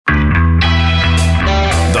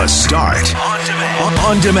The Start. On demand.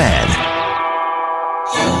 On demand.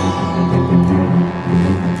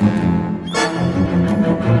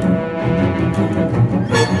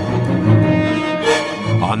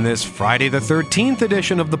 On this Friday the 13th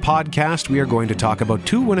edition of the podcast, we are going to talk about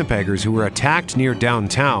two Winnipeggers who were attacked near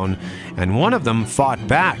downtown, and one of them fought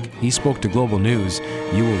back. He spoke to Global News.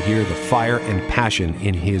 You will hear the fire and passion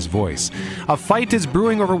in his voice. A fight is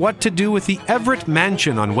brewing over what to do with the Everett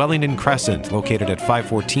Mansion on Wellington Crescent, located at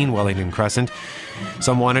 514 Wellington Crescent.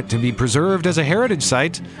 Some want it to be preserved as a heritage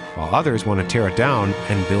site, while others want to tear it down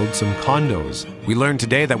and build some condos. We learned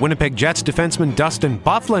today that Winnipeg Jets defenseman Dustin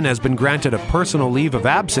Byfuglien has been granted a personal leave of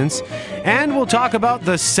absence, and we'll talk about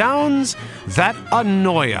the sounds that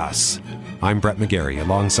annoy us. I'm Brett McGarry,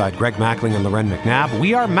 alongside Greg Mackling and Loren McNabb.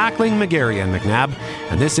 We are Mackling, McGarry, and McNabb,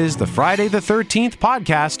 and this is the Friday the 13th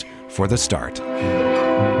podcast for The Start.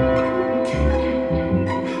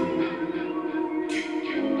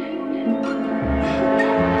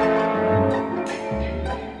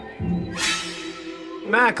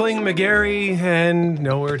 Mackling, McGarry, and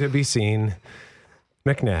nowhere to be seen.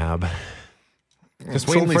 McNabb. Just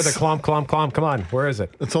waiting for the clomp. Come on, where is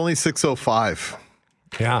it? It's only 6:05.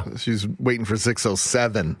 Yeah. She's waiting for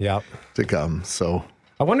 6:07 to come, so.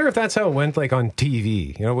 I wonder if that's how it went, like, on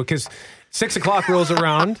TV, you know, because 6 o'clock rolls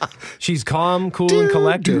around, she's calm, cool, and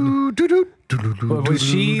collected. But was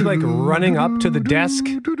she, like, running up to the desk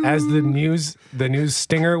as the news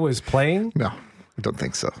stinger was playing? No. I don't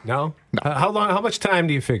think so. No? How much time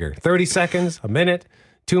do you figure? 30 seconds? A minute?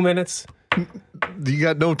 2 minutes? You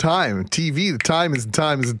got no time. TV, the time is the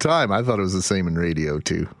time. I thought it was the same in radio,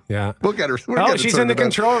 too. Yeah. We'll get her. She's in the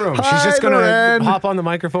control room. Hi, she's just going Loren. to hop on the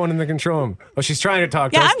microphone in the control room. Oh, she's trying to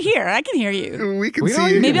talk to us. Yeah, I'm here. I can hear you. We can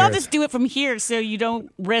see you. Maybe I'll just do it from here so you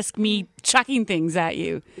don't risk me chucking things at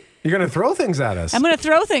you. You're going to throw things at us. I'm going to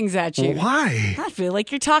throw things at you. Why? I feel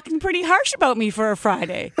like you're talking pretty harsh about me for a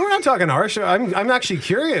Friday. We're not talking harsh. I'm actually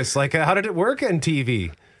curious. Like, how did it work on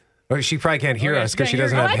TV? Or she probably can't hear us because she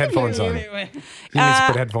doesn't have headphones on. She needs to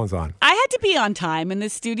put headphones on. I had to be on time in the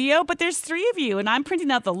studio, but there's three of you, and I'm printing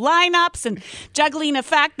out the lineups and juggling the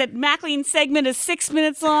fact that Mackling's segment is 6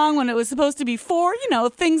 minutes long when it was supposed to be 4,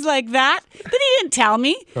 things like that. But he didn't tell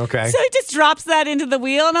me. Okay. So he just drops that into the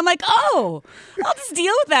wheel, and I'm like, I'll just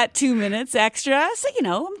deal with that 2 minutes extra. So,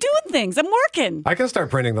 I'm doing things. I'm working. I can start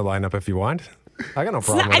printing the lineup if you want. I got no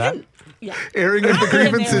problem with that. Yeah. Airing of the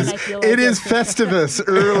grievances. It is Festivus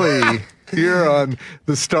early here on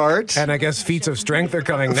The Start. And I guess feats of strength are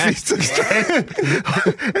coming next.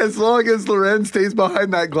 As long as Loren stays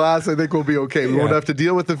behind that glass, I think we'll be okay. We won't have to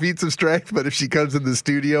deal with the feats of strength, but if she comes in the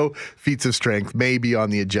studio, feats of strength may be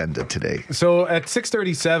on the agenda today. So at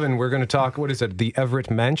 6:37, we're going to talk, the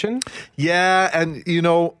Everett Mansion? Yeah, and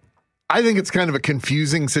I think it's kind of a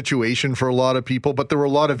confusing situation for a lot of people, but there were a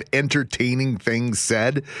lot of entertaining things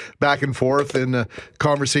said back and forth in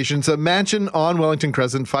conversations. A mansion on Wellington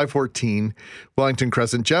Crescent, 514 Wellington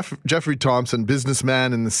Crescent. Jeffrey Thompson,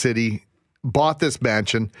 businessman in the city, bought this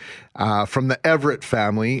mansion from the Everett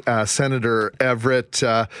family. Senator Everett,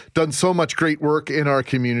 done so much great work in our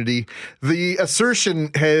community. The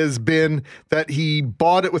assertion has been that he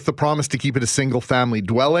bought it with the promise to keep it a single-family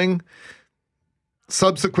dwelling.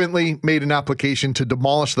 Subsequently made an application to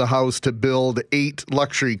demolish the house to build 8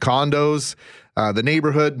 luxury condos. The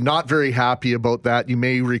neighborhood not very happy about that. You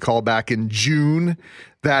may recall back in June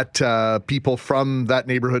that people from that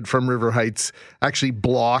neighborhood, from River Heights, actually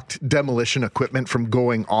blocked demolition equipment from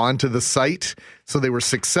going onto the site. So they were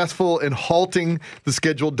successful in halting the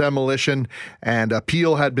scheduled demolition, and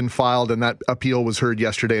appeal had been filed, and that appeal was heard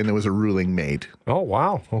yesterday, and there was a ruling made. Oh,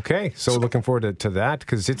 wow. Okay. So looking forward to that,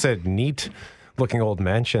 because it's a neat looking old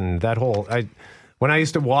mansion. When I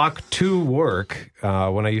used to walk to work,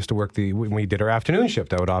 when we did our afternoon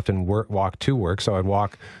shift, I would often walk to work. So I'd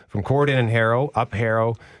walk from Corydon and Harrow, up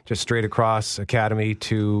Harrow, just straight across Academy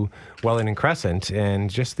to Wellington Crescent, and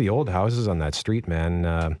just the old houses on that street,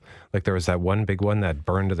 man. Like there was that one big one that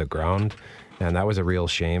burned to the ground, and that was a real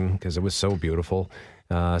shame because it was so beautiful.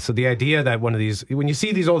 So the idea that one of these, when you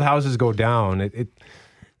see these old houses go down,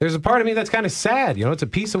 there's a part of me that's kind of sad. It's a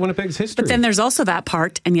piece of Winnipeg's history. But then there's also that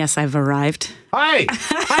part, and yes, I've arrived. Hi,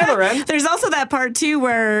 Loren. There's also that part, too,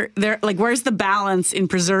 where where's the balance in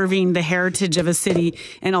preserving the heritage of a city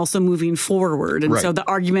and also moving forward? And so the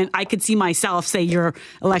argument, I could see myself say you're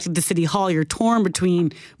elected to City Hall, you're torn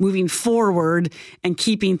between moving forward and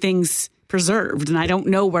keeping things preserved. And I don't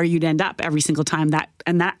know where you'd end up every single time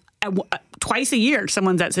twice a year,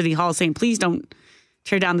 someone's at City Hall saying, please don't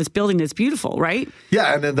tear down this building that's beautiful, right?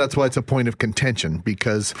 Yeah, and then that's why it's a point of contention,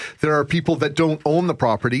 because there are people that don't own the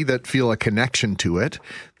property that feel a connection to it,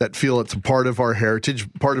 that feel it's a part of our heritage,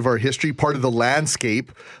 part of our history, part of the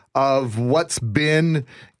landscape of what's been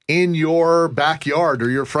in your backyard or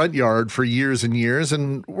your front yard for years and years.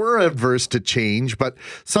 And we're averse to change, but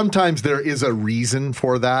sometimes there is a reason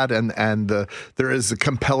for that. And there is a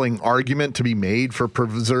compelling argument to be made for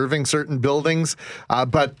preserving certain buildings.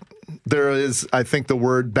 But there is, I think, the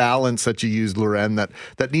word balance that you used, Loren,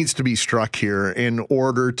 that needs to be struck here in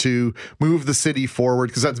order to move the city forward,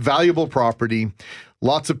 because that's valuable property.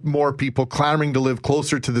 Lots of more people clamoring to live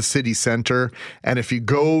closer to the city center. And if you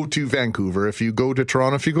go to Vancouver, if you go to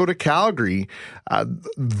Toronto, if you go to Calgary,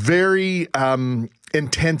 very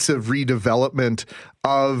intensive redevelopment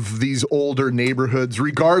of these older neighborhoods,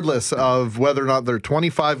 regardless of whether or not they're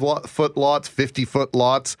 25-foot lots, 50-foot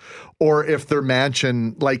lots, or if they're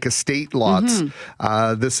mansion-like estate lots.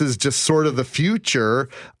 This is just sort of the future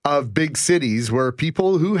of big cities where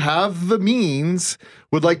people who have the means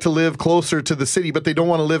would like to live closer to the city, but they don't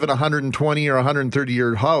want to live in a 120 or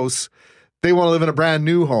 130-year house. They want to live in a brand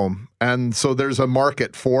new home. And so there's a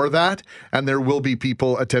market for that. And there will be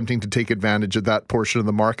people attempting to take advantage of that portion of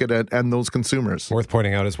the market and those consumers. Worth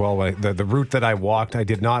pointing out as well, the route that I walked, I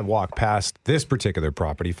did not walk past this particular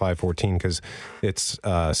property, 514, because it's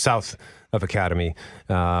south of Academy,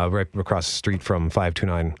 right across the street from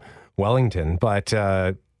 529 Wellington. But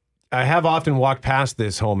I have often walked past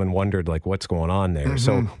this home and wondered, like, what's going on there.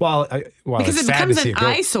 So, because it becomes an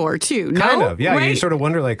eyesore, too. Kind of, yeah. Right? You sort of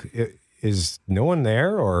wonder, like, is no one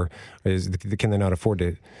there, or can they not afford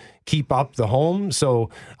to keep up the home?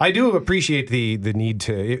 So I do appreciate the need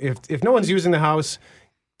to, if no one's using the house,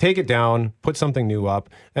 take it down, put something new up.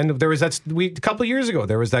 And there was a couple of years ago,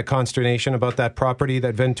 there was that consternation about that property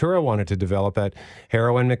that Ventura wanted to develop at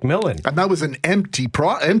Harrow and McMillan. And that was an empty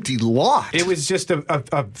lot. It was just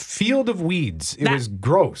a field of weeds. It was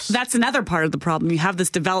gross. That's another part of the problem. You have this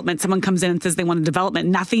development. Someone comes in and says they want a development.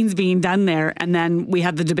 Nothing's being done there. And then we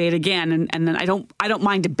have the debate again. And then I don't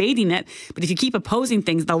mind debating it. But if you keep opposing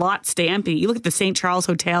things, the lots stay empty. You look at the St. Charles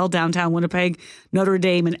Hotel, downtown Winnipeg, Notre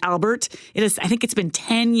Dame, and Albert. I think it's been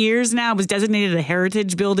 10 years now. It was designated a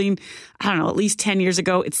heritage building, I don't know, at least 10 years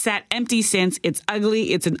ago. It's sat empty since. It's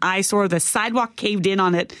ugly. It's an eyesore. The sidewalk caved in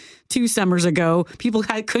on it 2 summers ago. People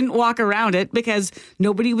couldn't walk around it because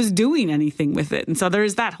nobody was doing anything with it. And so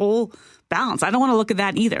there's that whole balance. I don't want to look at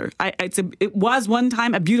that either. It was one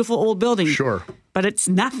time a beautiful old building. Sure. But it's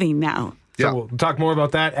nothing now. So we'll talk more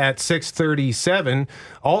about that at 6:37.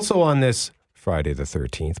 Also on this Friday the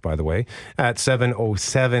 13th, by the way, at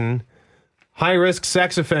 7:07. High-risk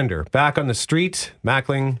sex offender back on the street.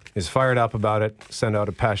 Mackling is fired up about it. Sent out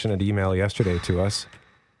a passionate email yesterday to us.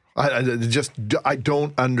 I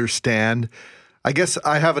don't understand. I guess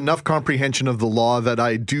I have enough comprehension of the law that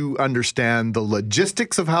I do understand the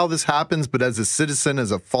logistics of how this happens, but as a citizen,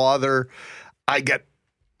 as a father, I get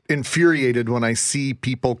infuriated when I see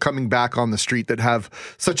people coming back on the street that have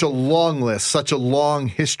such a long list, such a long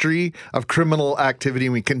history of criminal activity,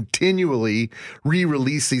 and we continually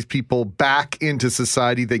re-release these people back into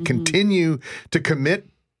society. They continue to commit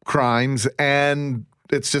crimes, and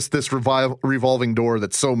it's just this revolving door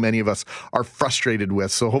that so many of us are frustrated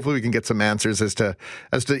with. So hopefully we can get some answers as to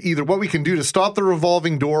either what we can do to stop the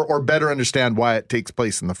revolving door or better understand why it takes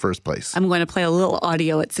place in the first place. I'm going to play a little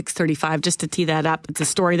audio at 6:35 just to tee that up. It's a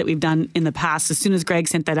story that we've done in the past. As soon as Greg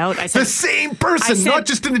sent that out, I said... The same person, not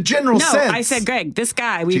just in a general sense. No, I said, Greg, this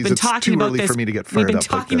guy, we've been talking about this. For me to get fired we've been up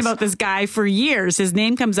talking like about this guy for years. His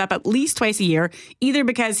name comes up at least twice a year, either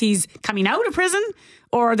because he's coming out of prison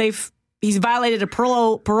or he's violated a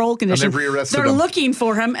parole condition. And they've rearrested They're him. looking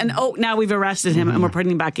for him, and now we've arrested him, and we're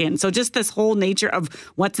putting him back in. So just this whole nature of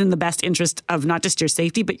what's in the best interest of not just your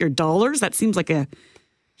safety, but your dollars, that seems like a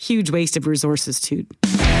huge waste of resources, too.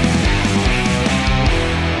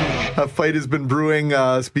 A fight has been brewing,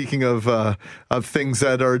 speaking of things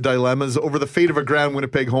that are dilemmas, over the fate of a Grand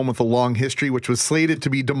Winnipeg home with a long history, which was slated to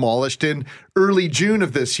be demolished in early June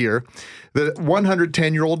of this year. The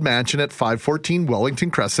 110-year-old mansion at 514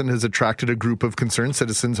 Wellington Crescent has attracted a group of concerned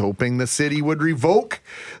citizens hoping the city would revoke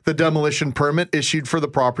the demolition permit issued for the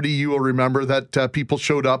property. You will remember that people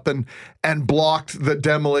showed up and blocked the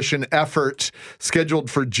demolition effort scheduled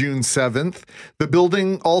for June 7th. The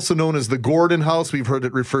building, also known as the Gordon House, we've heard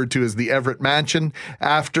it referred to as the Everett Mansion,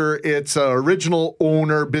 after its original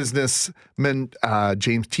owner, businessman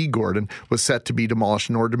James T. Gordon, was set to be demolished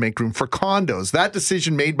in order to make room for condos. That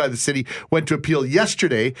decision made by the city went to appeal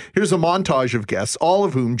yesterday. Here's a montage of guests, all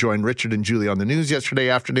of whom joined Richard and Julie on the news yesterday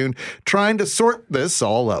afternoon, trying to sort this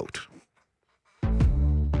all out.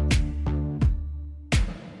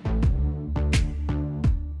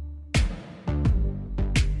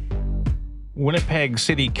 Winnipeg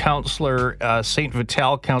City Councillor, St.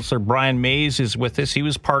 Vital Councillor Brian Mays is with us. He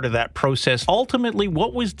was part of that process. Ultimately,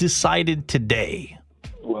 what was decided today?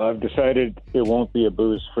 Well, I've decided it won't be a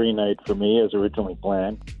booze-free night for me as originally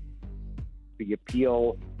planned. The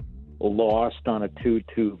appeal lost on a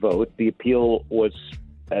 2-2 vote. The appeal was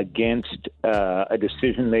against a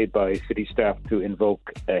decision made by city staff to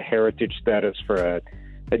invoke a heritage status for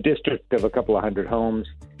a district of a couple of hundred homes,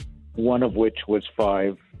 one of which was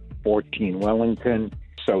 514 Wellington.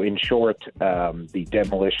 So in short, the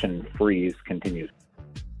demolition freeze continues.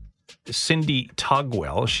 Cindy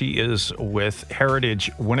Tugwell, she is with Heritage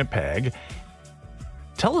Winnipeg.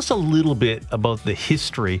 Tell us a little bit about the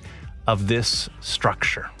history of this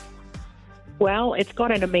structure. Well, it's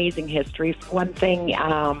got an amazing history. For one thing,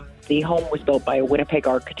 the home was built by a Winnipeg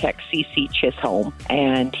architect, C.C. Chisholm,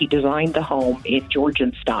 and he designed the home in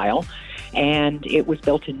Georgian style. And it was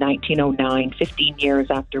built in 1909, 15 years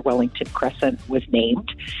after Wellington Crescent was named.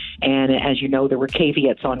 And as you know, there were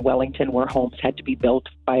caveats on Wellington where homes had to be built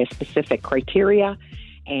by a specific criteria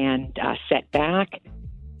and set back.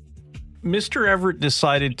 Mr. Everett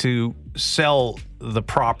decided to sell the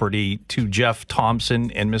property to Jeff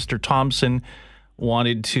Thompson, and Mr. Thompson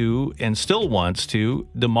wanted to, and still wants to,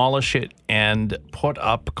 demolish it and put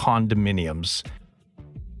up condominiums.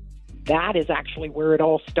 That is actually where it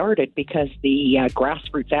all started, because the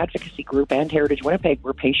grassroots advocacy group and Heritage Winnipeg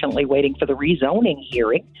were patiently waiting for the rezoning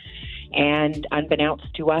hearing. And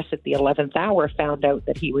unbeknownst to us at the 11th hour, found out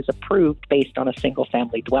that he was approved based on a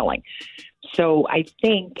single-family dwelling. So I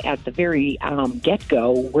think at the very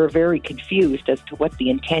get-go, we're very confused as to what the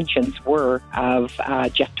intentions were of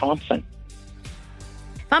Jeff Thompson.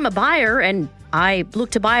 If I'm a buyer and I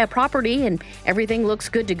look to buy a property and everything looks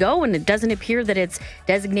good to go and it doesn't appear that it's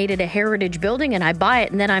designated a heritage building and I buy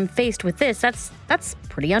it and then I'm faced with this, that's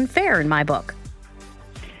pretty unfair in my book.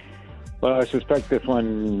 Well, I suspect this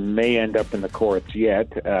one may end up in the courts yet.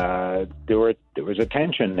 There was a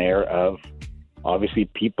tension there of, obviously,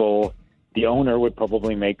 people, the owner would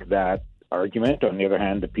probably make that argument. On the other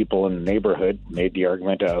hand, the people in the neighborhood made the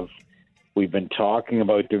argument of, we've been talking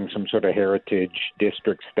about doing some sort of heritage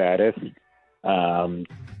district status.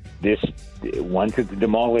 This, once it's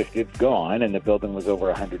demolished, it's gone, and the building was over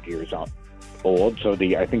 100 years old. So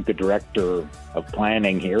I think the director of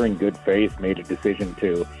planning here, in good faith, made a decision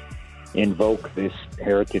to invoke this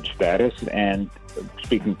heritage status. And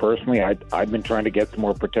speaking personally, I've been trying to get some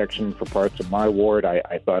more protection for parts of my ward.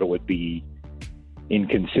 I thought it would be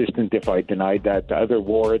inconsistent if I denied that to other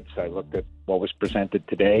wards. I looked at what was presented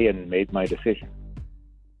today and made my decision.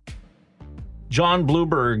 John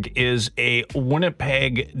Blueberg is a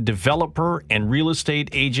Winnipeg developer and real estate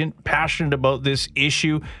agent, passionate about this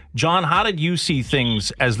issue. John, how did you see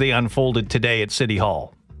things as they unfolded today at City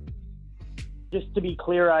Hall? Just to be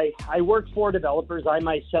clear, I work for developers. I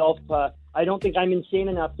myself, I don't think I'm insane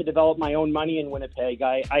enough to develop my own money in Winnipeg.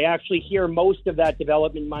 I actually hear most of that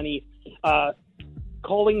development money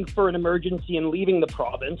calling for an emergency and leaving the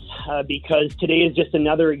province because today is just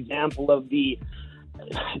another example of the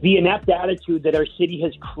inept attitude that our city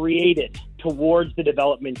has created towards the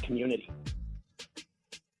development community.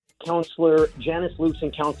 Councillor Janice Luce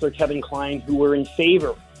and Councillor Kevin Klein, who were in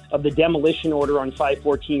favor of the demolition order on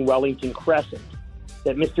 514 Wellington Crescent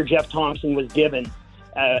that Mr. Jeff Thompson was given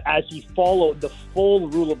as he followed the full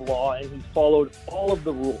rule of law and he followed all of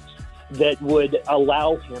the rules that would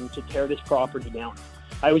allow him to tear this property down.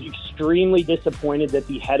 I was extremely disappointed that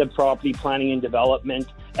the head of property planning and development,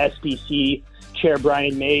 SPC, Chair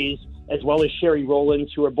Brian Mays, as well as Sherry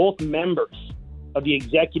Rowlands, who are both members of the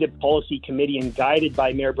Executive Policy Committee and guided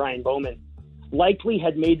by Mayor Brian Bowman, likely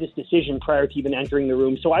had made this decision prior to even entering the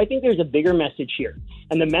room. So I think there's a bigger message here.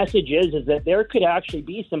 And the message is that there could actually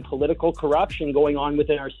be some political corruption going on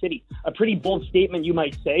within our city. A pretty bold statement, you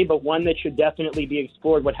might say, but one that should definitely be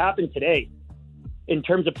explored. What happened today, in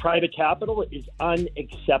terms of private capital, is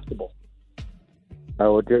unacceptable. I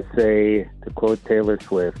would just say, to quote Taylor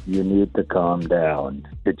Swift, you need to calm down.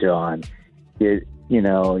 To John, you're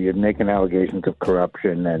making allegations of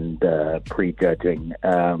corruption and prejudging.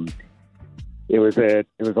 It was a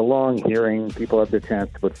long hearing. People had the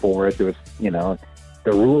chance to put forward. There was,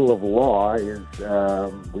 the rule of law is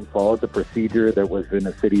we followed the procedure that was in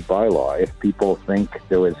the city bylaw. If people think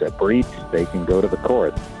there was a breach, they can go to the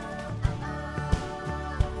courts.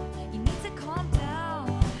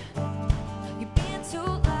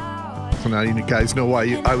 So now you guys know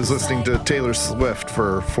why I was listening to Taylor Swift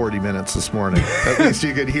for 40 minutes this morning. At least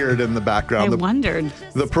you could hear it in the background. I wondered.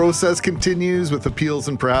 The process continues with appeals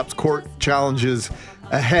and perhaps court challenges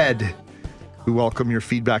ahead. We welcome your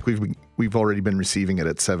feedback. We've already been receiving it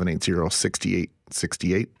at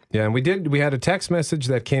 780-6868. Yeah, and we had a text message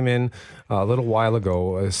that came in a little while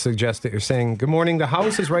ago saying, good morning, the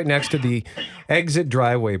house is right next to the exit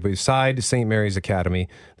driveway beside St. Mary's Academy.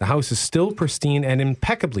 The house is still pristine and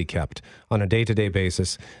impeccably kept on a day-to-day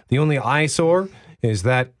basis. The only eyesore is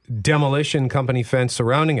that demolition company fence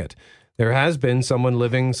surrounding it. There has been someone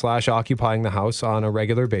living/occupying the house on a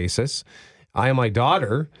regular basis. I and my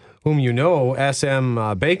daughter, whom you know, S.M.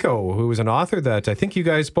 Bako, who was an author that I think you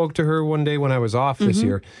guys spoke to her one day when I was off this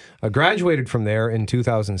year, graduated from there in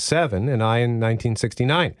 2007 and I in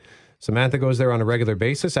 1969. Samantha goes there on a regular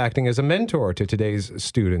basis, acting as a mentor to today's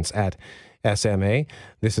students at SMA.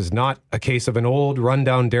 This is not a case of an old,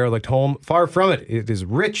 rundown, derelict home. Far from it. It is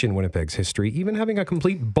rich in Winnipeg's history, even having a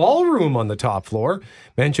complete ballroom on the top floor,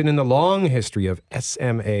 mentioned in the long history of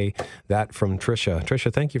SMA. That from Tricia.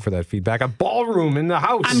 Tricia, thank you for that feedback. A ballroom in the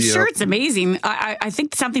house. I'm sure it's amazing. I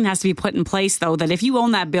think something has to be put in place, though, that if you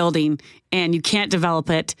own that building and you can't develop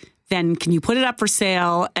it, then can you put it up for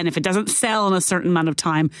sale? And if it doesn't sell in a certain amount of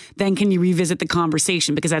time, then can you revisit the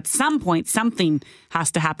conversation? Because at some point, something has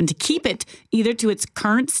to happen to keep it either to its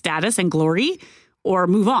current status and glory or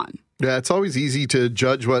move on. Yeah, it's always easy to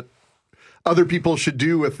judge what other people should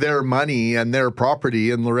do with their money and their property.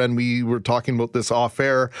 And Loren, we were talking about this off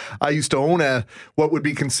air. I used to own what would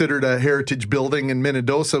be considered a heritage building in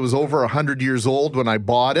Minnedosa. It was over 100 years old when I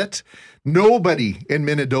bought it. Nobody in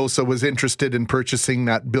Minnedosa was interested in purchasing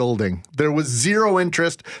that building. There was zero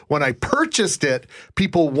interest. When I purchased it,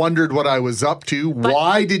 people wondered what I was up to.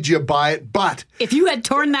 Why did you buy it? But if you had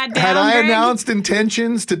torn that down, had I announced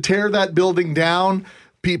intentions to tear that building down,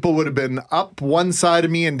 people would have been up one side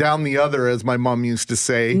of me and down the other, as my mom used to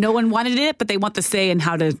say. No one wanted it, but they want the say in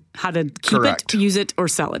how to keep Correct. it, use it, or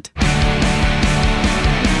sell it.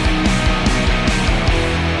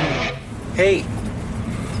 Hey,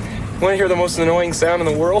 want to hear the most annoying sound in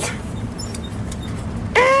the world?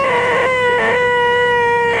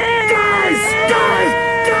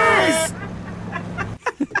 Guys!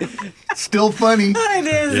 Still funny. It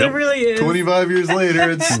is. It really is. 25 years later,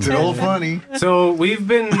 it's still funny. So we have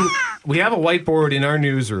a whiteboard in our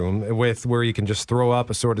newsroom where you can just throw up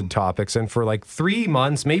assorted topics. And for like 3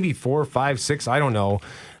 months, maybe 4, 5, 6, I don't know,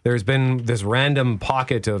 there's been this random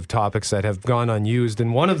pocket of topics that have gone unused.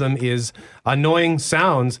 And one of them is annoying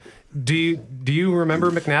sounds. Do you remember,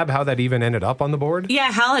 McNabb, how that even ended up on the board? Yeah,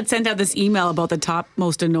 Hal had sent out this email about the top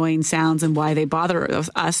most annoying sounds and why they bother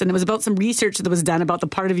us. And it was about some research that was done about the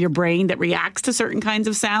part of your brain that reacts to certain kinds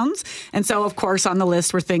of sounds. And so, of course, on the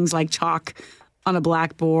list were things like chalk on a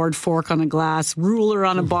blackboard, fork on a glass, ruler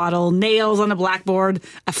on a bottle, nails on a blackboard,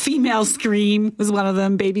 a female scream was one of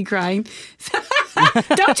them, baby crying.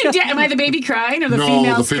 Don't you dare. Am I the baby crying or the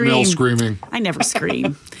female scream? No, the female screaming. I never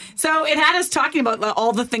scream. So it had us talking about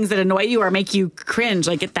all the things that annoy you or make you cringe,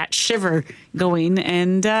 like get that shiver going.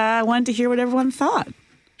 And I wanted to hear what everyone thought.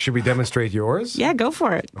 Should we demonstrate yours? Yeah, go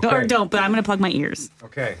for it. Okay. Or don't, but I'm going to plug my ears.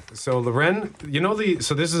 Okay. So, Loren,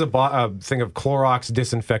 so this is a thing of Clorox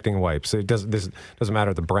disinfecting wipes. This doesn't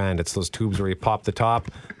matter the brand. It's those tubes where you pop the top.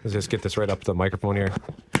 Let's just get this right up to the microphone here.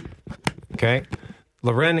 Okay.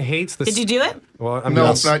 Loren hates this. Did you do it? Well,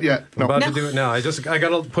 not yet. I'm about to do it now. I got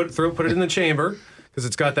to put it in the chamber because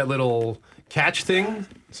it's got that little catch thing.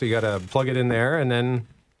 So you got to plug it in there and then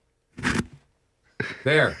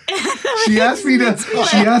there. She asked me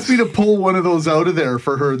to pull one of those out of there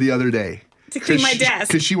for her the other day to clean my desk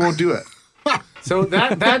because she won't do it. So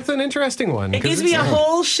that's an interesting one. It gives me a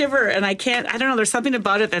whole shiver, and I don't know. There's something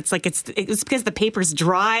about it that's like it's because the paper's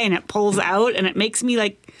dry and it pulls out, and it makes me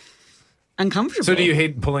like uncomfortable. So do you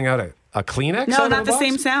hate pulling out a Kleenex? No, not the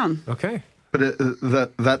same sound. Okay, but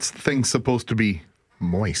that thing's supposed to be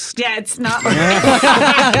moist. Yeah, it's not.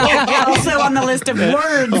 Also on the list of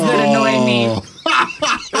words that annoy me.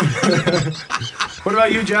 What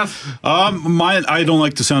about you, Jeff? I don't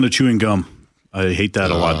like the sound of chewing gum. I hate that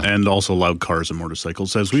a lot, and also loud cars and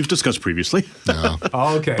motorcycles, as we've discussed previously. Yeah.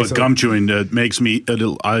 Oh, okay. But gum chewing makes me.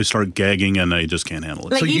 I start gagging, and I just can't handle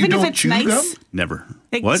it. Like, so even you don't if it's chew nice, gum? Never.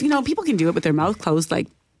 Like, What? People can do it with their mouth closed. Like,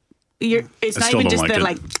 it's I not still even don't just like the it.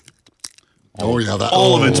 like. Oh yeah,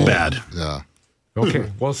 All of it's bad. Yeah.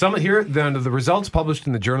 Okay. Well, the results published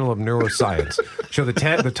in the Journal of Neuroscience show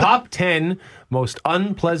the top 10 most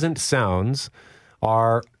unpleasant sounds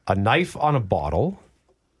are a knife on a bottle.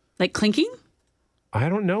 Like clinking? I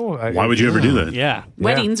don't know. Why would you ever do that? Yeah.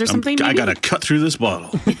 Weddings or something? I maybe? got to cut through this bottle.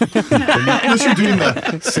 Unless you're doing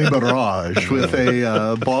the sabotage with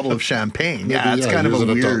a bottle of champagne. Yeah, it's kind of a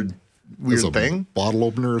weird thing. Bottle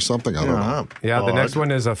opener or something. I don't know. Yeah, the next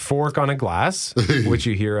one is a fork on a glass, which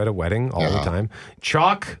you hear at a wedding all the time.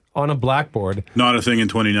 Chalk on a blackboard. Not a thing in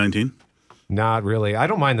 2019. Not really. I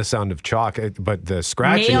don't mind the sound of chalk, but the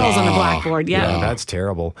scratching. Nails on the blackboard, yeah. That's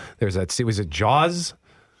terrible. There's that, was it Jaws?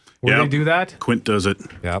 Where they do that? Quint does it.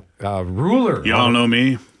 Yep. Ruler. Y'all know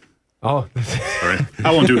me. Oh. Sorry.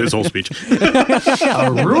 I won't do his whole speech.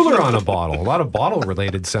 A ruler on a bottle. A lot of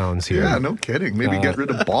bottle-related sounds here. Yeah, no kidding. Maybe get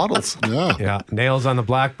rid of bottles. Yeah. Nails on the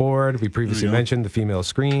blackboard. We previously mentioned the female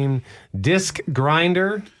scream. Disc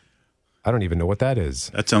grinder. I don't even know what that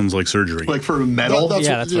is. That sounds like surgery. Like for metal?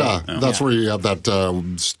 That's where you have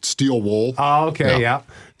that steel wool. Oh, okay, yeah.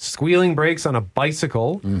 Squealing brakes on a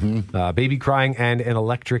bicycle, baby crying, and an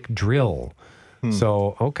electric drill.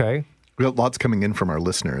 So, okay. We got lots coming in from our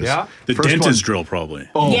listeners. Yeah. The dentist drill, probably.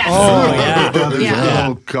 Oh, yes.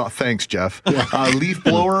 Oh, God. Thanks, Jeff. Leaf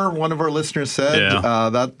blower, one of our listeners said.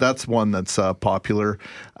 That's one that's popular.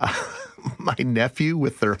 My nephew,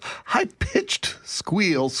 with their high-pitched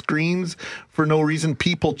squeal, screams for no reason.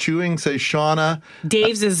 People chewing, says Shauna.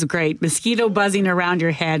 Dave's is great. Mosquito buzzing around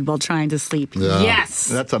your head while trying to sleep. Yeah. Yes.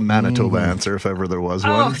 That's a Manitoba answer, if ever there was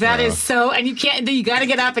one. Oh, that is so. And you got to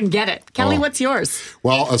get up and get it. Kelly, what's yours?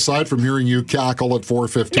 Well, aside from hearing you cackle at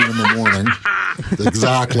 4:15 in the morning,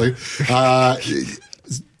 exactly.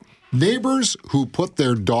 Neighbors who put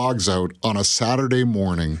their dogs out on a Saturday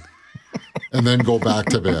morning and then go back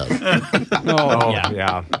to bed.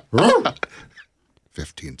 Yeah.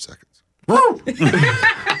 15 seconds.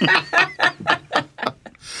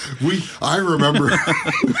 I remember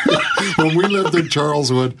when we lived in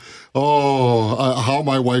Charleswood, how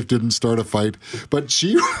my wife didn't start a fight, but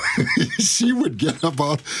she would get up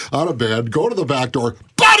out of bed, go to the back door,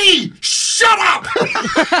 Buddy, shut up!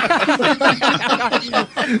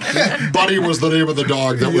 Buddy was the name of the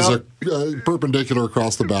dog that was perpendicular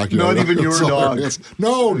across the backyard. Not even your dog.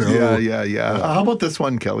 No. Yeah. How about this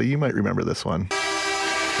one, Kelly? You might remember this one.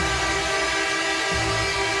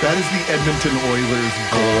 That is the Edmonton Oilers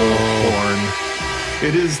goal horn.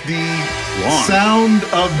 It is the sound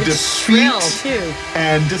of defeat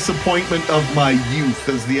and disappointment of my youth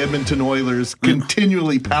as the Edmonton Oilers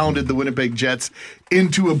continually pounded the Winnipeg Jets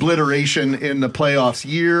into obliteration in the playoffs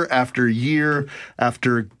year after year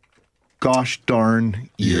after gosh darn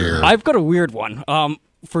year. I've got a weird one.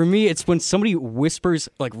 For me, it's when somebody whispers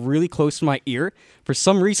like really close to my ear. For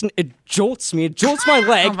some reason, it jolts me. It jolts my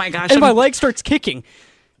leg. Oh my gosh. And my leg starts kicking.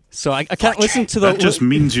 So I can't listen to the... That just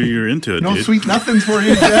means you're into it, No dude. sweet nothings for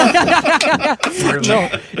you, Jeff. No,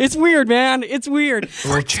 it's weird, man. It's weird.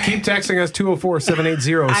 Keep texting us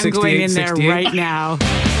 204-780-6868. I'm going in there right now.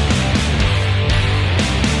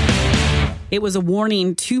 It was a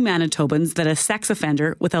warning to Manitobans that a sex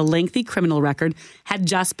offender with a lengthy criminal record had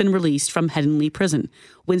just been released from Headingley Prison.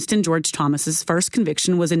 Winston George Thomas's first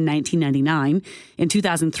conviction was in 1999. In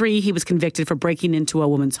 2003, he was convicted for breaking into a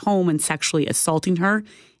woman's home and sexually assaulting her.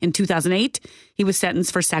 In 2008, he was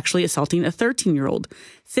sentenced for sexually assaulting a 13-year-old.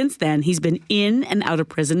 Since then, he's been in and out of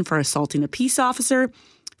prison for assaulting a peace officer,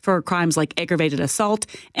 for crimes like aggravated assault,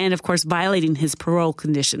 and, of course, violating his parole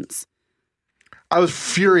conditions. I was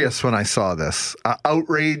furious when I saw this.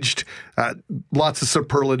 Outraged. Lots of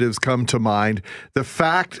superlatives come to mind. The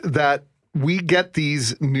fact that we get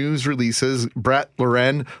these news releases, Brett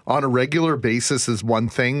Loren, on a regular basis is one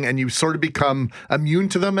thing, and you sort of become immune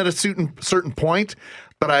to them at a certain point.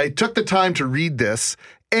 But I took the time to read this,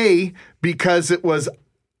 because it was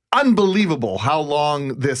unbelievable how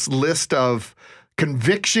long this list of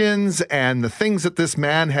convictions and the things that this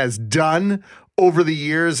man has done over the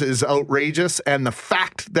years is outrageous, and the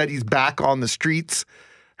fact that he's back on the streets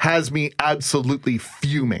has me absolutely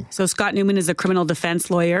fuming. So Scott Newman is a criminal defense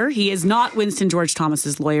lawyer. He is not Winston George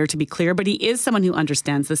Thomas's lawyer, to be clear, but he is someone who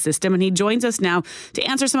understands the system, and he joins us now to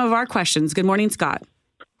answer some of our questions. Good morning, Scott.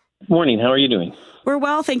 Morning. How are you doing? We're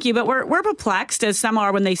well, thank you, but we're perplexed, as some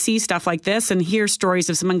are when they see stuff like this and hear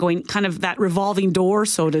stories of someone going kind of that revolving door,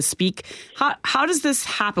 so to speak. How does this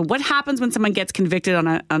happen? What happens when someone gets convicted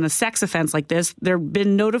on a sex offense like this? They've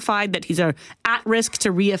been notified that he's at risk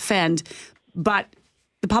to reoffend, but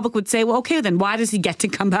the public would say, well, okay, then why does he get to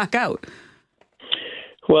come back out?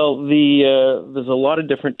 Well, there's a lot of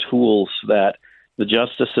different tools that the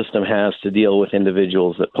justice system has to deal with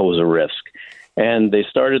individuals that pose a risk. And they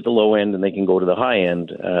start at the low end and they can go to the high end.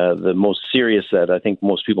 The most serious that I think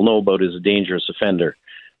most people know about is a dangerous offender,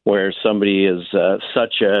 where somebody is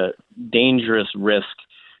such a dangerous risk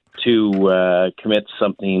to commit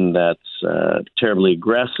something that's terribly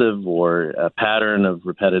aggressive, or a pattern of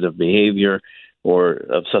repetitive behavior, or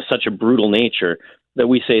of such a brutal nature that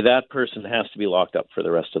we say that person has to be locked up for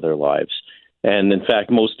the rest of their lives. And in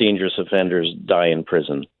fact, most dangerous offenders die in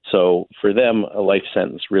prison. So for them, a life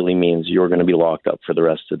sentence really means you're going to be locked up for the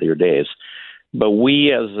rest of your days. But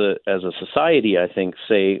we as a society, I think,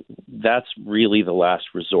 say that's really the last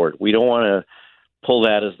resort. We don't want to pull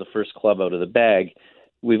that as the first club out of the bag.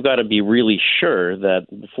 We've got to be really sure that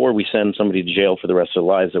before we send somebody to jail for the rest of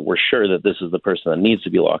their lives, that we're sure that this is the person that needs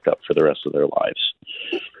to be locked up for the rest of their lives.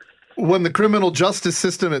 When the criminal justice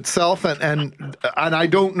system itself, and I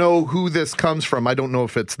don't know who this comes from. I don't know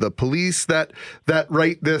if it's the police that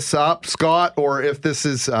write this up, Scott, or if this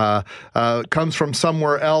is comes from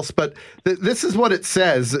somewhere else. But this is what it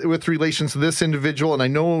says with relations to this individual. And I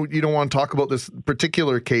know you don't want to talk about this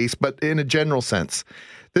particular case, but in a general sense.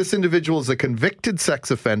 This individual is a convicted sex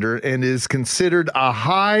offender and is considered a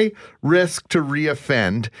high risk to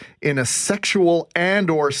reoffend in a sexual and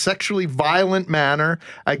or sexually violent manner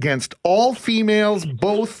against all females,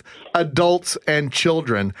 both adults and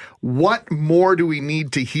children. What more do we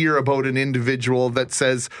need to hear about an individual that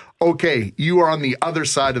says, okay, you are on the other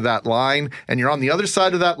side of that line and you're on the other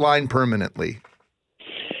side of that line permanently?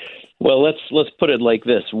 Well, let's put it like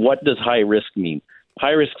this. What does high risk mean?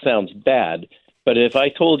 High risk sounds bad. But if I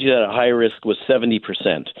told you that a high risk was 70%,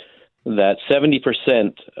 that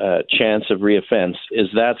 70% chance of reoffense, is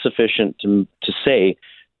that sufficient to say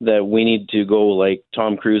that we need to go like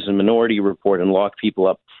Tom Cruise in Minority Report and lock people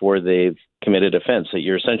up before they've committed offense, that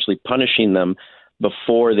you're essentially punishing them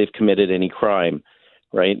before they've committed any crime,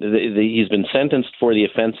 right? He's been sentenced for the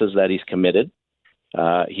offenses that he's committed.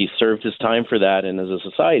 He's served his time for that. And as a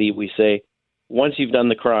society, we say, once you've done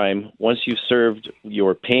the crime, once you've served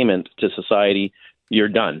your payment to society, you're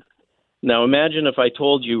done. Now, imagine if I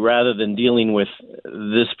told you, rather than dealing with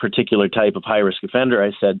this particular type of high-risk offender,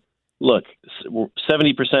 I said, look,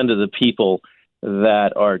 70% of the people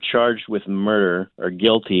that are charged with murder are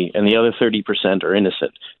guilty, and the other 30% are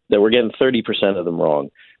innocent, that we're getting 30% of them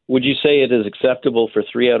wrong. Would you say it is acceptable for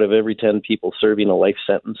 3 out of every 10 people serving a life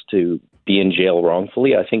sentence to be in jail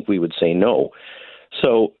wrongfully? I think we would say no.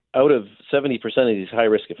 So out of 70% of these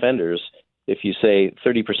high-risk offenders, if you say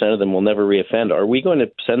 30% of them will never reoffend, are we going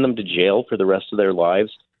to send them to jail for the rest of their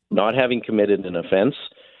lives, not having committed an offense,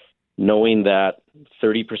 knowing that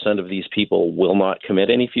 30% of these people will not commit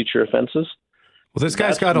any future offenses? Well, this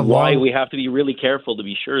guy's got a why we have to be really careful to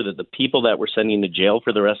be sure that the people that we're sending to jail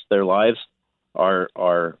for the rest of their lives are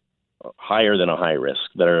higher than a high risk,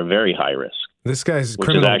 that are a very high risk. This guy's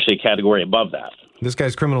which is actually a category above that. This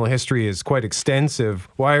guy's criminal history is quite extensive.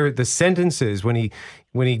 Why are the sentences, when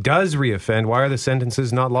he does reoffend, why are the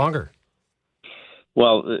sentences not longer?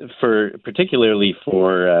 Well, particularly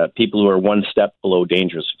for people who are one step below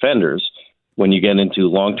dangerous offenders, when you get into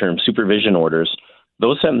long-term supervision orders,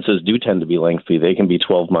 those sentences do tend to be lengthy. They can be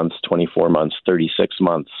 12 months, 24 months, 36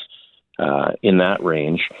 months, in that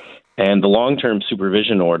range. And the long-term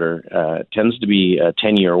supervision order tends to be a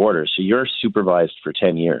 10-year order, so you're supervised for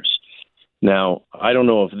 10 years. Now, I don't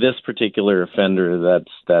know if this particular offender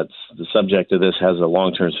that's the subject of this has a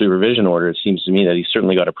long-term supervision order. It seems to me that he's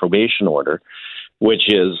certainly got a probation order,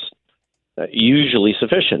 which is usually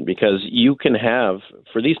sufficient, because you can have,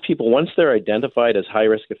 for these people, once they're identified as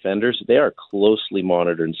high-risk offenders, they are closely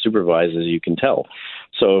monitored and supervised, as you can tell.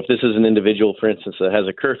 So if this is an individual, for instance, that has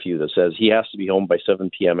a curfew that says he has to be home by 7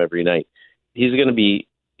 p.m. every night, he's going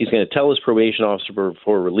to tell his probation officer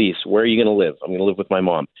before release, where are you going to live? I'm going to live with my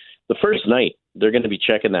mom. The first night, they're going to be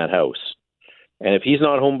checking that house. And if he's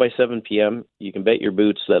not home by 7 p.m., you can bet your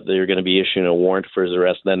boots that they're going to be issuing a warrant for his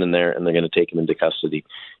arrest then and there, and they're going to take him into custody.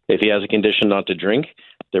 If he has a condition not to drink,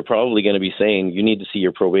 they're probably going to be saying, you need to see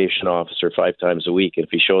your probation officer 5 times a week. And if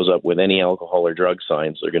he shows up with any alcohol or drug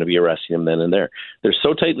signs, they're going to be arresting him then and there. They're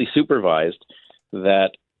so tightly supervised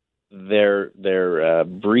that they're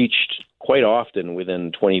breached quite often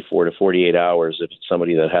within 24 to 48 hours if it's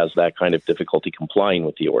somebody that has that kind of difficulty complying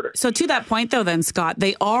with the order. So to that point, though, then, Scott,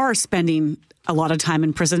 they are spending a lot of time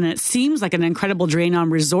in prison, and it seems like an incredible drain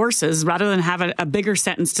on resources. Rather than have a bigger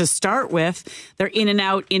sentence to start with, they're in and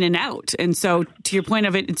out. And so to your point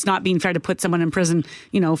of it, it's not being fair to put someone in prison,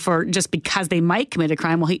 for just because they might commit a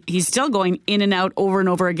crime. Well, he's still going in and out over and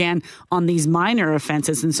over again on these minor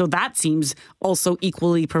offenses. And so that seems also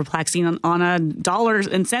equally perplexing on a dollars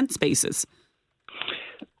and cents basis.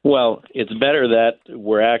 Well, it's better that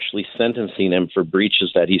we're actually sentencing him for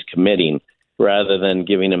breaches that he's committing, rather than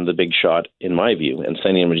giving him the big shot, in my view, and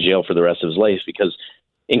sending him to jail for the rest of his life, because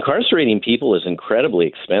incarcerating people is incredibly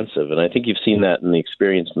expensive. And I think you've seen that in the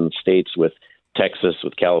experience in the States with Texas,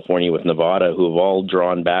 with California, with Nevada, who have all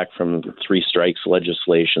drawn back from 3 strikes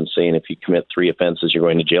legislation, saying if you commit 3 offenses, you're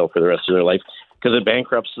going to jail for the rest of their life, because it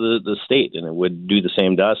bankrupts the state, and it would do the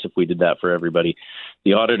same to us if we did that for everybody.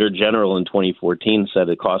 The Auditor General in 2014 said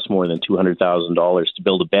it costs more than $200,000 to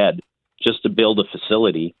build a bed, just to build a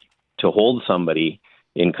facility to hold somebody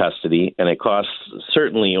in custody, and it costs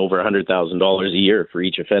certainly over $100,000 a year for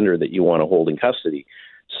each offender that you want to hold in custody.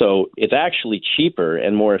 So it's actually cheaper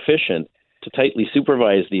and more efficient to tightly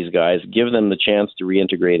supervise these guys, give them the chance to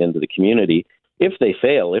reintegrate into the community. If they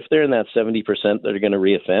fail, if they're in that 70% that are going to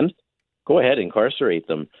reoffend, go ahead, incarcerate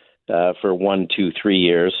them for 1, 2, 3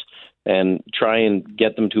 years and try and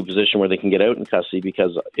get them to a position where they can get out in custody.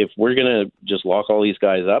 Because if we're going to just lock all these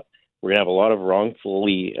guys up, we're going to have a lot of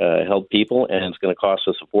wrongfully held people, and it's going to cost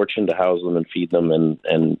us a fortune to house them and feed them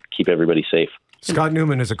and keep everybody safe. Scott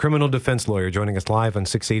Newman is a criminal defense lawyer joining us live on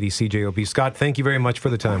 680 CJOB. Scott, thank you very much for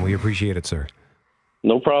the time. We appreciate it, sir.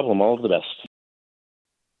 No problem. All of the best.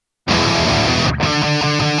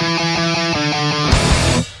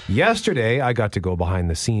 Yesterday, I got to go behind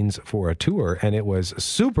the scenes for a tour, and it was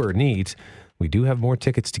super neat. We do have more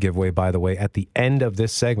tickets to give away, by the way, at the end of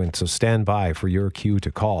this segment, so stand by for your cue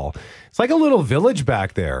to call. It's like a little village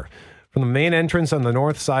back there. From the main entrance on the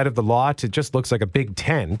north side of the lot, it just looks like a big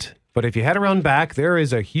tent. But if you head around back, there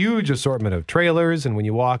is a huge assortment of trailers, and when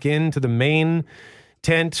you walk into the main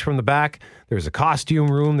tent from the back, there's a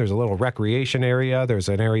costume room, there's a little recreation area, there's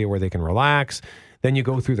an area where they can relax. Then you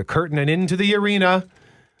go through the curtain and into the arena.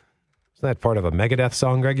 Isn't that part of a Megadeth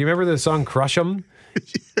song, Greg? You remember the song Crush 'Em?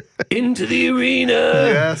 Into the arena.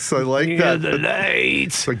 Yes, I like that. The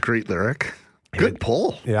lights. It's a great lyric. Good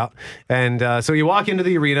pull. Yeah. And so you walk into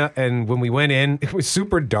the arena, and when we went in, it was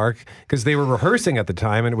super dark because they were rehearsing at the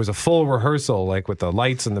time, and it was a full rehearsal, like with the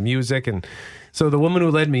lights and the music. And so the woman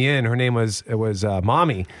who led me in, her name was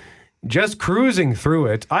Mommy. Just cruising through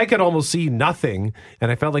it, I could almost see nothing, and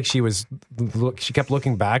I felt like she kept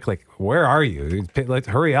looking back, like, where are you? Like,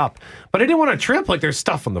 hurry up. But I didn't want to trip, like there's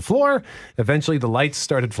stuff on the floor. Eventually the lights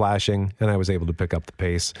started flashing, and I was able to pick up the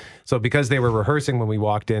pace. So because they were rehearsing when we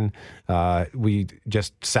walked in, we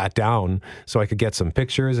just sat down so I could get some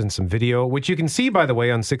pictures and some video, which you can see, by the way,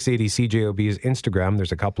 on 680 CJOB's Instagram.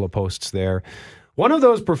 There's a couple of posts there. One of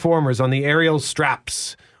those performers on the aerial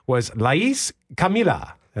straps was Lais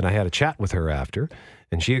Camila. And I had a chat with her after,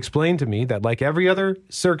 and she explained to me that like every other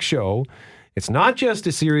Cirque show, it's not just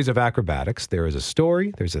a series of acrobatics. There is a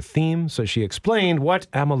story, there's a theme. So she explained what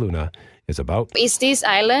Amaluna is about. It's this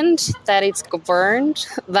island that it's governed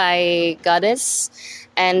by goddess,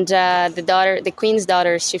 and the queen's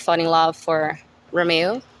daughter, she fell in love for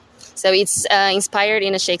Romeo. So it's inspired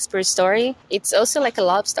in a Shakespeare story. It's also like a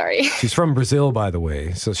love story. She's from Brazil, by the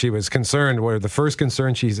way. So she was concerned, where the first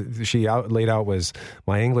concern she laid out was,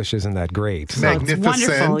 my English isn't that great. So magnificent.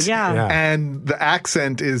 Wonderful, yeah. And the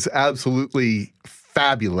accent is absolutely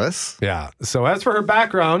fabulous. Yeah. So as for her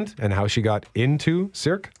background and how she got into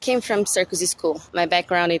Cirque? Came from circus school. My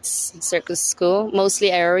background is circus school, mostly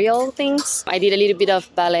aerial things. I did a little bit of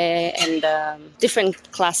ballet and different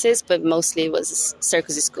classes, but mostly it was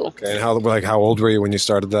circus school. Okay. And how old were you when you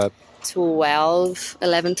started that?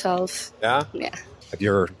 11, 12. Yeah? Yeah. Have you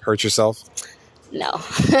ever hurt yourself? No.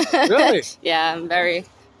 Really? Yeah, I'm very,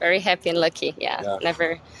 very happy and lucky. Yeah.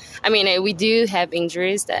 Never. I mean, we do have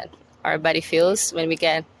injuries that our body feels when we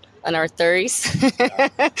get on our 30s.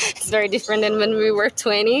 It's very different than when we were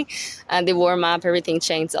 20. The warm-up, everything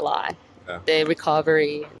changed a lot. Yeah. The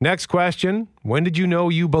recovery. Next question. When did you know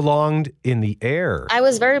you belonged in the air? I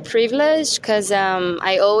was very privileged because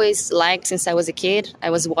I always liked, since I was a kid, I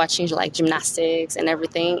was watching like gymnastics and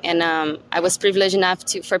everything. And I was privileged enough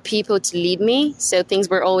for people to lead me. So things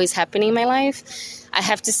were always happening in my life. I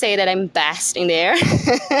have to say that I'm best in the air.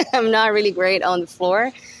 I'm not really great on the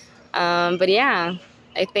floor. But yeah,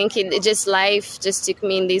 I think life just took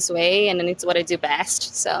me in this way, and it's what I do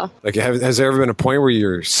best. So, like, has there ever been a point where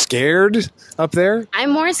you're scared up there?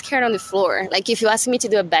 I'm more scared on the floor. Like, if you ask me to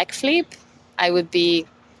do a backflip, I would be,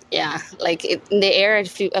 like in the air, I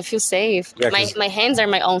feel safe. Yeah, my hands are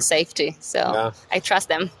my own safety, so I trust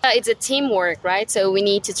them. It's a teamwork, right? So we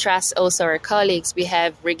need to trust also our colleagues. We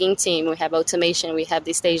have rigging team, we have automation, we have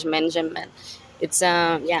the stage management. It's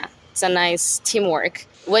it's a nice teamwork.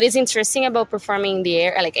 What is interesting about performing in the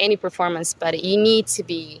air, like any performance, but you need to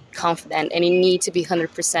be confident and you need to be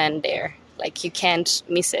 100% there. Like, you can't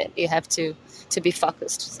miss it. You have to be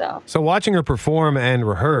focused. So watching her perform and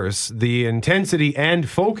rehearse, the intensity and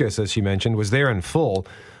focus, as she mentioned, was there in full.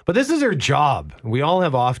 But this is her job. We all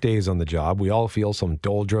have off days on the job. We all feel some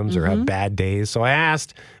doldrums or have bad days. So I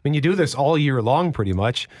asked, you do this all year long pretty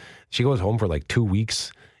much. She goes home for like 2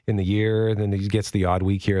 weeks in the year, and then he gets the odd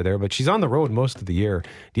week here or there, but she's on the road most of the year.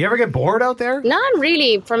 Do you ever get bored out there? Not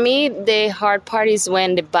really. For me, the hard part is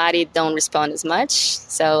when the body don't respond as much.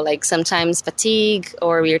 So like sometimes fatigue,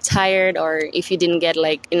 or we're tired, or if you didn't get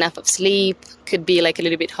like enough of sleep, could be like a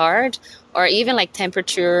little bit hard. or even like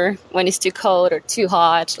temperature when it's too cold or too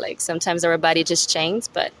hot. Like sometimes our body just changes,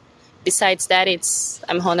 but besides that,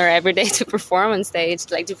 I'm honored every day to perform on stage,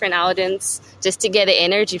 like different audience, just to get the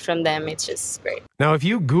energy from them. It's just great. Now, if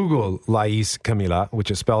you Google Lais Camila, which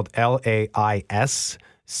is spelled Laiscamila,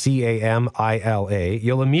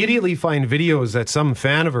 you'll immediately find videos that some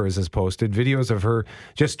fan of hers has posted, videos of her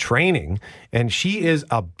just training, and she is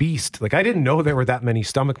a beast. Like, I didn't know there were that many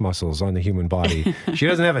stomach muscles on the human body. She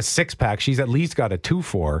doesn't have a six-pack. She's at least got a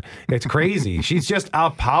 2-4. It's crazy. She's just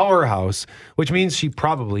a powerhouse, which means she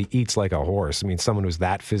probably eats like a horse. I mean, someone who's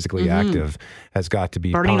that physically active has got to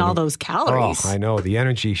be burning all those calories. Oh, I know, the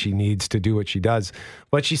energy she needs to do what she does.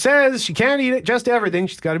 But she says she can't eat just everything.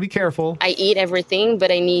 She's got to be careful. I eat everything,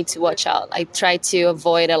 but I need to watch out. I try to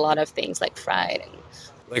avoid a lot of things like fried.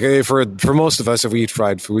 Like for most of us, if we eat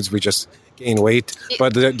fried foods, we just gain weight.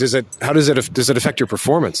 But does it affect your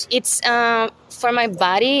performance? It's for my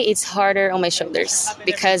body, it's harder on my shoulders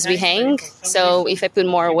because we hang. So if I put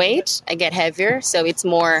more weight, I get heavier. So it's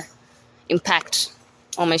more impact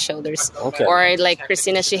on my shoulders. Okay. Or like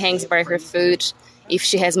Christina, she hangs by her food. If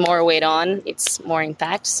she has more weight on, it's more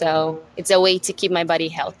impact. So it's a way to keep my body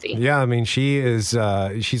healthy. Yeah, I mean, she's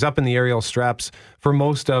up in the aerial straps for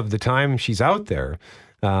most of the time she's out there.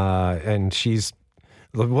 And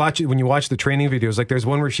when you watch the training videos, like there's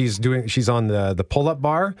one where she's on the pull-up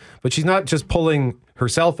bar, but she's not just pulling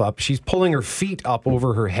herself up, she's pulling her feet up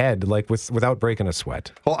over her head, like without breaking a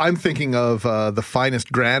sweat. Well, I'm thinking of the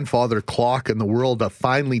finest grandfather clock in the world, a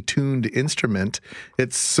finely tuned instrument.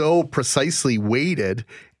 It's so precisely weighted,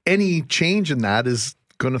 any change in that is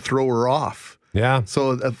going to throw her off. Yeah.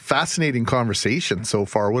 So a fascinating conversation so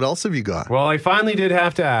far. What else have you got? Well, I finally did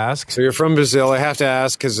have to ask. So you're from Brazil. I have to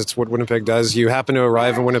ask because it's what Winnipeg does. You happen to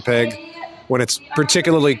arrive in Winnipeg when it's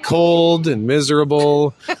particularly cold and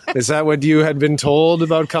miserable. Is that what you had been told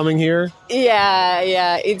about coming here? Yeah.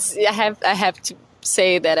 I have to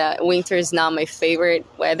say that winter is not my favorite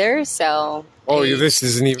weather. So. Oh, this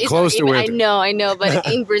isn't even close to winter. I know. But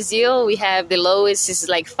in Brazil, we have the lowest is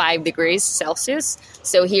like 5 degrees Celsius.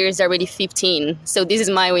 So here is already 15. So this is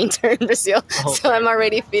my winter in Brazil. Oh. So I'm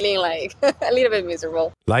already feeling like a little bit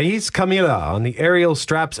miserable. Lais Camila on the aerial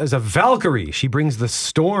straps as a Valkyrie. She brings the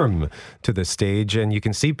storm to the stage. And you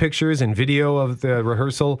can see pictures and video of the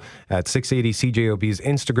rehearsal at 680 CJOB's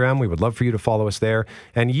Instagram. We would love for you to follow us there.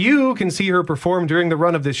 And you can see her perform during the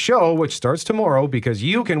run of this show, which starts tomorrow, because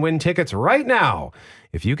you can win tickets right now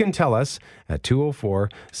if you can tell us at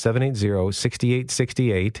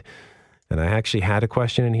 204-780-6868. And I actually had a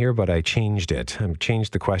question in here, but I changed it. I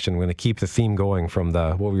changed the question. I'm going to keep the theme going from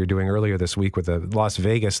what we were doing earlier this week with the Las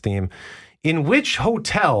Vegas theme. In which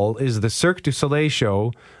hotel is the Cirque du Soleil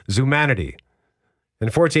show Zumanity?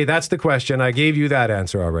 And Fortier, that's the question. I gave you that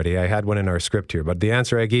answer already. I had one in our script here, but the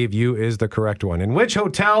answer I gave you is the correct one. In which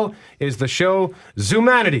hotel is the show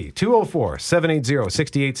Zumanity?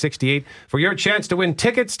 204-780-6868 for your chance to win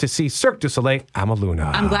tickets to see Cirque du Soleil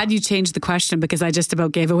Amaluna. I'm glad you changed the question because I just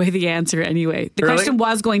about gave away the answer anyway. The question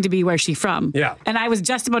was going to be where's she from? Yeah. And I was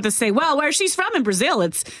just about to say, well, where she's from in Brazil.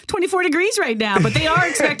 It's 24 degrees right now, but they are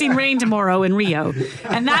expecting rain tomorrow in Rio.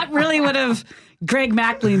 And that really would have Greg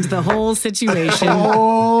McLean's the whole situation.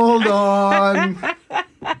 Hold on.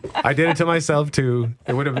 I did it to myself too.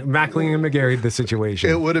 It would have McLean and McGarry the situation.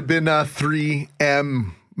 It would have been a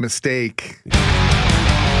 3M mistake.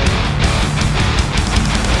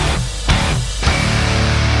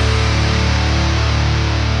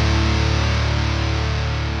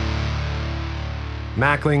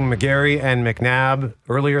 Mackling, McGarry, and McNabb.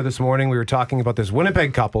 Earlier this morning, we were talking about this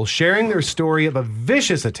Winnipeg couple sharing their story of a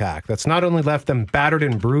vicious attack that's not only left them battered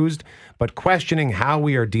and bruised, but questioning how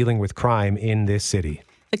we are dealing with crime in this city.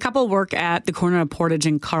 The couple work at the corner of Portage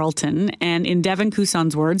and Carleton, and in Devin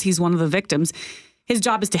Couson's words, he's one of the victims. His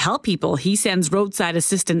job is to help people. He sends roadside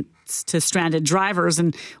assistance to stranded drivers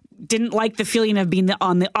and didn't like the feeling of being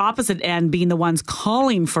on the opposite end, being the ones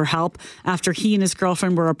calling for help after he and his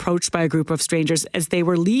girlfriend were approached by a group of strangers as they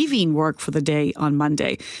were leaving work for the day on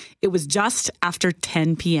Monday. It was just after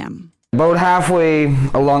 10 p.m. About halfway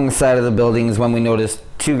along the side of the building is when we noticed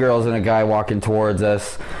two girls and a guy walking towards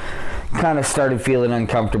us. Kind of started feeling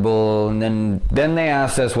uncomfortable, and then they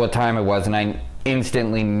asked us what time it was, and I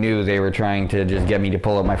instantly knew they were trying to just get me to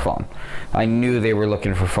pull up my phone. I knew they were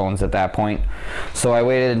looking for phones at that point. So I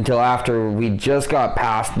waited until after we just got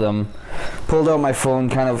past them, pulled out my phone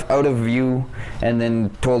kind of out of view, and then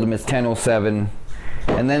told them it's 10:07.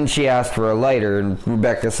 And then she asked for a lighter, and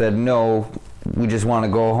Rebecca said, no, we just want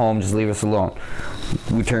to go home, just leave us alone.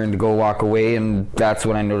 We turned to go walk away, and that's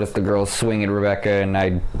when I noticed the girls swinging Rebecca, and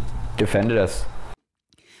I defended us.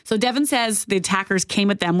 So Devin says the attackers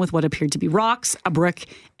came at them with what appeared to be rocks, a brick,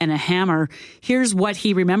 and a hammer. Here's what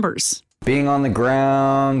he remembers. Being on the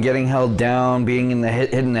ground, getting held down, being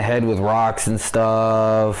hit in the head with rocks and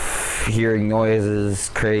stuff, hearing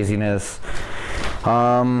noises, craziness.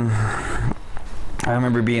 I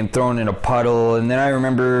remember being thrown in a puddle, and then I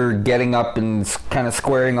remember getting up and kind of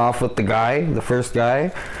squaring off with the first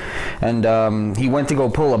guy, and he went to go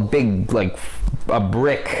pull a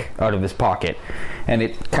brick out of his pocket, and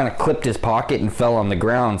it kind of clipped his pocket and fell on the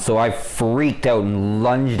ground. So I freaked out and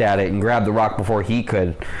lunged at it and grabbed the rock before he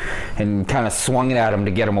could and kind of swung it at him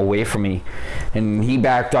to get him away from me. And he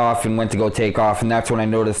backed off and went to go take off, and that's when I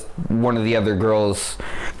noticed one of the other girls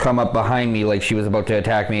come up behind me like she was about to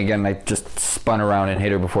attack me again. I just spun around and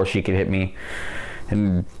hit her before she could hit me.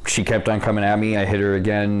 And she kept on coming at me. I hit her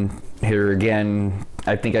again.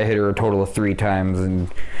 I think I hit her a total of 3 times,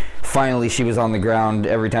 and finally she was on the ground.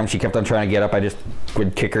 Every time she kept on trying to get up, I just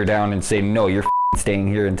would kick her down and say, "No, you're staying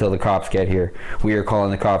here until the cops get here. We are calling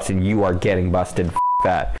the cops and you are getting busted.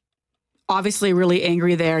 That." Obviously really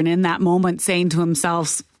angry there, and in that moment saying to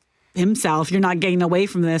himself, "You're not getting away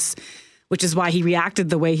from this," which is why he reacted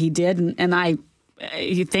the way he did. And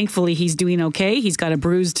thankfully he's doing okay. He's got a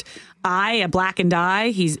bruised eye, a blackened eye.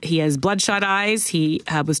 He has bloodshot eyes. He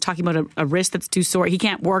was talking about a wrist that's too sore. He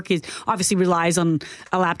can't work. He obviously relies on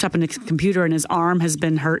a laptop and a computer, and his arm has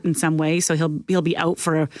been hurt in some way. So he'll be out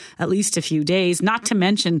for at least a few days. Not to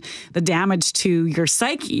mention the damage to your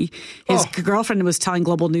psyche. His girlfriend was telling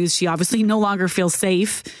Global News she obviously no longer feels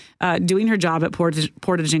safe doing her job at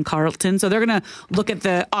Portage and Carleton. So they're going to look at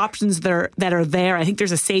the options that are there. I think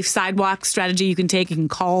there's a safe sidewalk strategy you can take.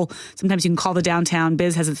 Sometimes you can call the downtown.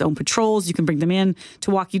 Biz has its own patrols. You can bring them in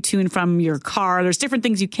to walk you to and from your car. There's different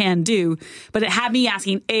things you can do. But it had me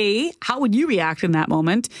asking, A, how would you react in that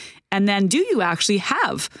moment? And then do you actually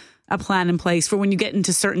have a plan in place for when you get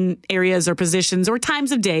into certain areas or positions or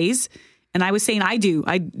times of days? And I was saying I do.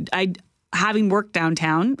 I having worked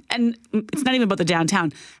downtown, and it's not even about the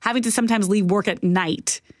downtown, having to sometimes leave work at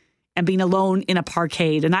night and being alone in a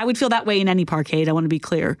parkade. And I would feel that way in any parkade, I want to be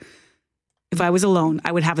clear. If I was alone,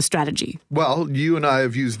 I would have a strategy. Well, you and I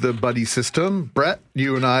have used the buddy system. Brett,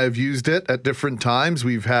 you and I have used it at different times.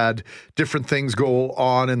 We've had different things go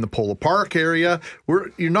on in the Polo Park area.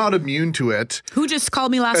 You're not immune to it. Who just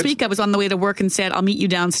called me last week? I was on the way to work and said, "I'll meet you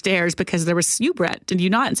downstairs," because there was you, Brett. Did you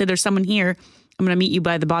not? And said, "There's someone here. I'm going to meet you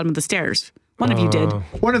by the bottom of the stairs." One of you did.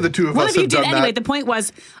 One of the two of us have done that. Anyway, the point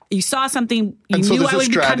was you saw something, you knew I would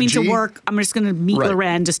be coming to work. I'm just going to meet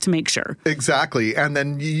Loren just to make sure. Exactly. And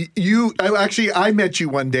then I met you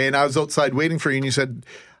one day and I was outside waiting for you and you said,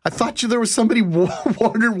 "I thought there was somebody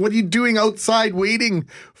wondering, what are you doing outside waiting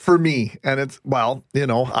for me?" And it's,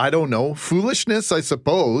 I don't know. Foolishness, I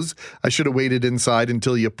suppose. I should have waited inside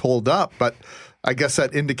until you pulled up. But I guess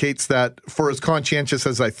that indicates that for as conscientious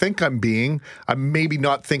as I think I'm being, I'm maybe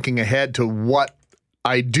not thinking ahead to what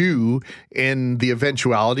I do in the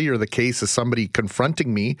eventuality or the case of somebody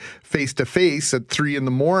confronting me face to face at 3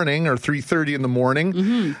 a.m. or 3:30 in the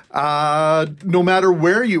morning, no matter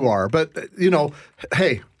where you are. But,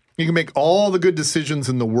 hey, you can make all the good decisions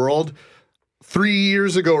in the world. 3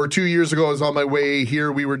 years ago or 2 years ago, I was on my way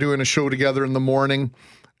here. We were doing a show together in the morning.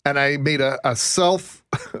 And I made a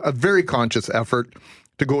very conscious effort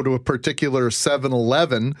to go to a particular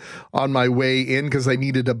 7-Eleven on my way in because I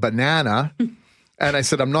needed a banana. And I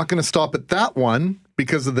said, I'm not going to stop at that one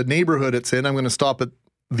because of the neighborhood it's in. I'm going to stop at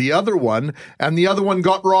the other one. And the other one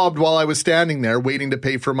got robbed while I was standing there waiting to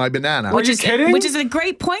pay for my banana. Are you kidding? Which is a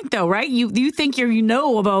great point, though, right? You think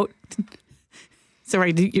about...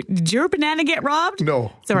 Sorry, did your banana get robbed?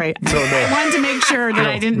 No. Sorry. No. I wanted to make sure that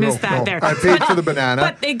I didn't miss that there. I paid for the banana.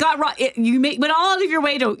 But it got robbed. You went all out of your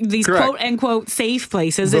way to these quote-unquote safe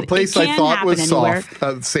places. The place I thought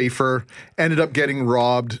was safer ended up getting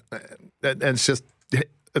robbed. And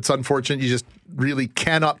it's unfortunate. You just really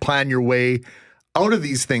cannot plan your way out of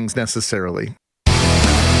these things necessarily.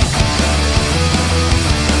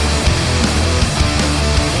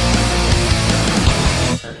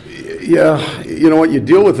 Yeah, you know what? You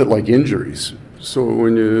deal with it like injuries. So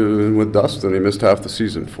with Dustin, he missed half the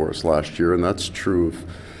season for us last year, and that's true of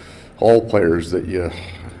all players that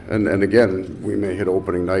and again, we may hit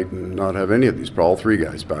opening night and not have any of these, but all 3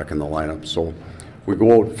 guys back in the lineup. So we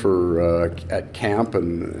go out at camp,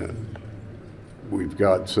 and we've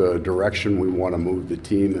got direction. We want to move the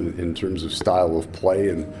team in terms of style of play,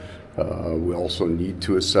 and we also need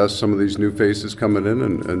to assess some of these new faces coming in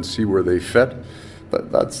and see where they fit.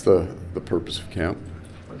 That's the purpose of camp.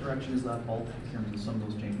 What direction is that ball in terms of some of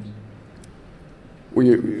those changes?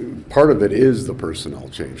 part of it is the personnel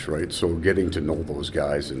change, right? So getting to know those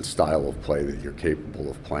guys and style of play that you're capable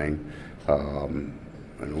of playing.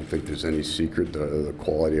 I don't think there's any secret the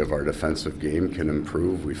quality of our defensive game can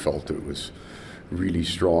improve. We felt it was really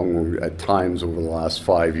strong at times over the last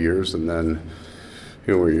 5 years, and then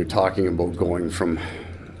where you're talking about going from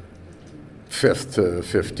 5th to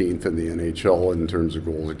 15th in the NHL in terms of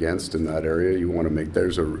goals against in that area, you want to make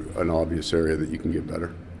there's an obvious area that you can get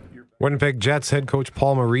better. Winnipeg Jets head coach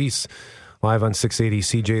Paul Maurice, live on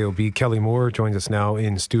 680 CJOB. Kelly Moore joins us now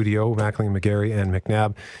in studio, Mackling, McGarry, and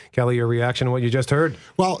McNabb. Kelly, your reaction to what you just heard?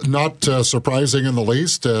 Well, not surprising in the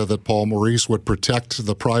least that Paul Maurice would protect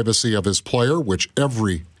the privacy of his player, which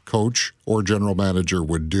every coach or general manager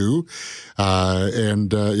would do.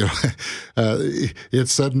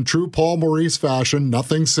 It's said in true Paul Maurice fashion,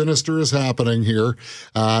 nothing sinister is happening here.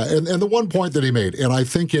 And the one point that he made, and I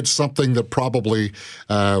think it's something that probably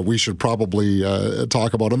we should probably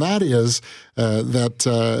talk about, and that is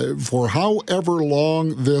that for however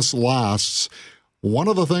long this lasts, one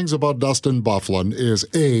of the things about Dustin Byfuglien is,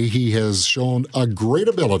 he has shown a great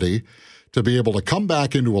ability to be able to come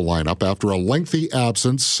back into a lineup after a lengthy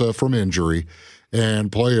absence from injury and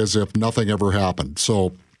play as if nothing ever happened.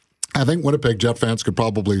 So I think Winnipeg Jet fans could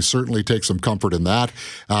probably certainly take some comfort in that.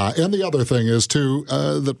 And the other thing is, too,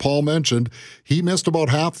 that Paul mentioned, he missed about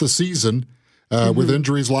half the season with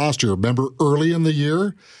injuries last year. Remember early in the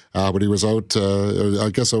year when he was out, I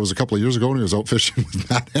guess it was a couple of years ago, when he was out fishing with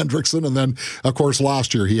Matt Hendrickson. And then, of course,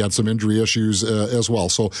 last year he had some injury issues as well.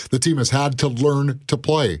 So the team has had to learn to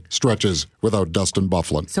play stretches without Dustin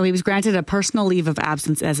Byfuglien. So he was granted a personal leave of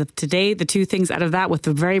absence as of today. The two things out of that, with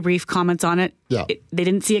the very brief comments on it, they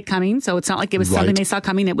didn't see it coming. So it's not like it was something they saw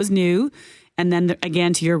coming. It was new. And then,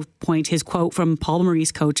 again, to your point, his quote from Paul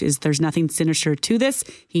Maurice, coach, is there's nothing sinister to this.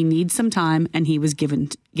 He needs some time, and he was given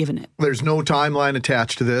it. There's no timeline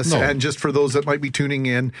attached to this. No. And just for those that might be tuning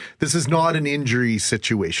in, this is not an injury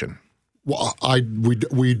situation. Well,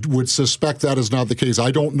 we would suspect that is not the case.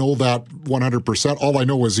 I don't know that 100%. All I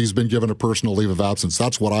know is he's been given a personal leave of absence.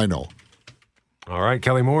 That's what I know. All right,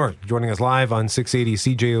 Kelly Moore joining us live on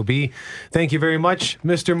 680 CJOB. Thank you very much,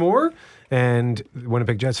 Mr. Moore. And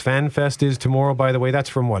Winnipeg Jets Fan Fest is tomorrow, by the way. That's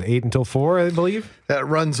from 8 until 4, I believe? That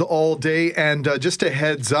runs all day. And just a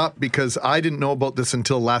heads up, because I didn't know about this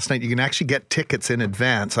until last night, you can actually get tickets in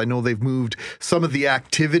advance. I know they've moved some of the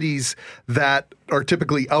activities that are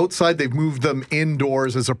typically outside. They've moved them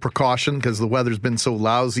indoors as a precaution because the weather's been so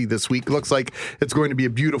lousy this week. Looks like it's going to be a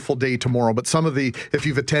beautiful day tomorrow. But some of the, if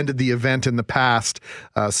you've attended the event in the past,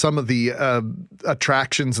 some of the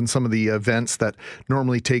attractions and some of the events that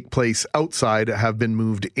normally take place outside have been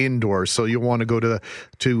moved indoors. So you'll want to go to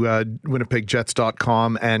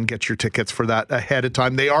winnipegjets.com and get your tickets for that ahead of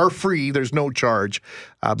time. They are free. There's no charge.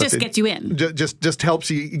 Just gets you in. Just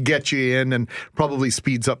helps you get you in and probably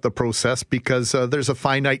speeds up the process because there's a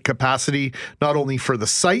finite capacity, not only for the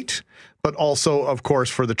site, but also, of course,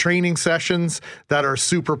 for the training sessions that are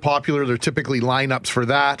super popular. They're typically lineups for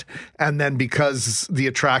that. And then because the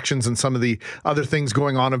attractions and some of the other things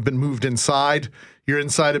going on have been moved inside, you're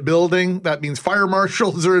inside a building. That means fire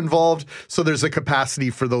marshals are involved. So there's a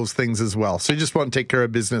capacity for those things as well. So you just want to take care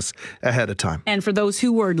of business ahead of time. And for those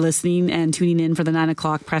who were listening and tuning in for the 9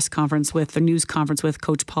 o'clock press conference with the news conference with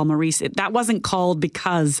Coach Paul Maurice, that wasn't called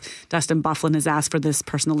because Dustin Byfuglien has asked for this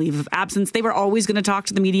personal leave of absence. They were always going to talk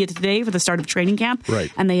to the media today for the start of training camp.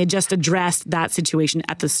 Right. And they had just addressed that situation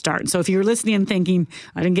at the start. So if you're listening and thinking,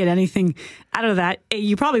 I didn't get anything out of that, A,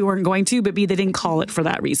 you probably weren't going to, but B, they didn't call it for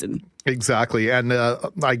that reason. Exactly. And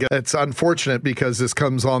I guess it's unfortunate because this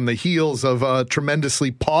comes on the heels of a tremendously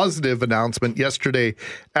positive announcement yesterday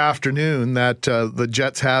afternoon that the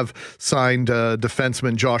Jets have signed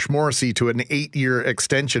defenseman Josh Morrissey to an 8-year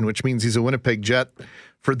extension, which means he's a Winnipeg Jet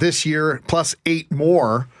for this year plus 8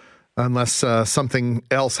 more. Unless something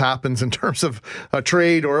else happens in terms of a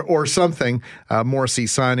trade or something. Morrissey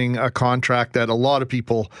signing a contract that a lot of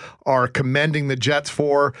people are commending the Jets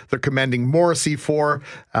for. They're commending Morrissey for.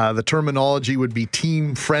 The terminology would be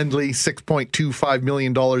team-friendly, $6.25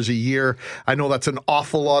 million a year. I know that's an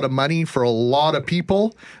awful lot of money for a lot of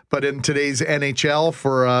people, but in today's NHL,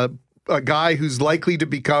 for a guy who's likely to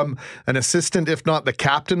become an assistant, if not the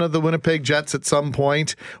captain of the Winnipeg Jets at some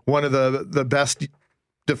point, one of the best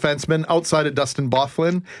defenseman outside of Dustin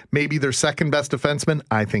Byfuglien, maybe their second best defenseman.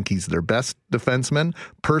 I think he's their best defenseman.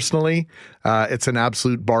 Personally, it's an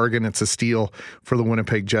absolute bargain. It's a steal for the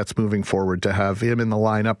Winnipeg Jets moving forward to have him in the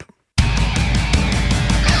lineup.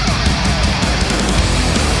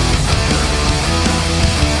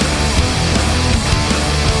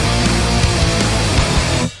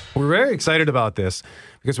 We're very excited about this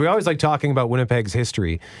because we always like talking about Winnipeg's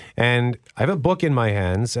history. And I have a book in my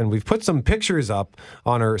hands, and we've put some pictures up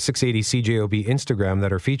on our 680 CJOB Instagram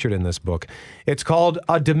that are featured in this book. It's called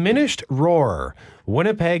A Diminished Roar,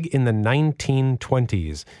 Winnipeg in the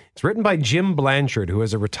 1920s. It's written by Jim Blanchard, who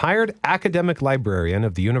is a retired academic librarian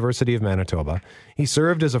of the University of Manitoba. He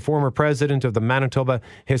served as a former president of the Manitoba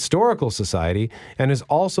Historical Society and is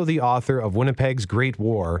also the author of Winnipeg's Great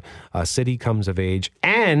War, A City Comes of Age,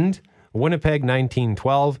 and Winnipeg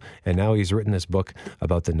 1912, and now he's written this book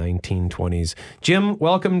about the 1920s. Jim,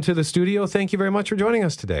 welcome to the studio. Thank you very much for joining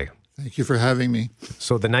us today. Thank you for having me.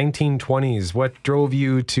 So the 1920s, what drove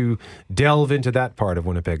you to delve into that part of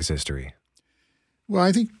Winnipeg's history? Well,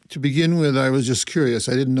 I think to begin with, I was just curious.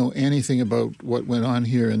 I didn't know anything about what went on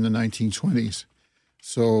here in the 1920s.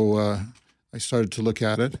 So I started to look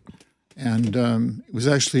at it. And it was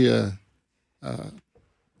actually a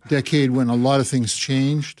decade when a lot of things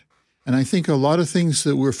changed. And I think a lot of things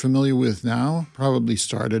that we're familiar with now probably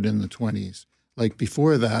started in the 20s. Like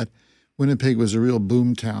before that, Winnipeg was a real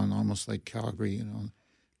boom town, almost like Calgary. You know,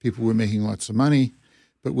 people were making lots of money.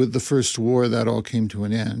 But with the First War, that all came to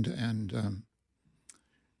an end. And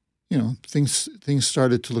you know, things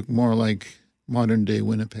started to look more like modern-day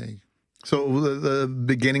Winnipeg. So the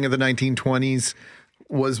beginning of the 1920s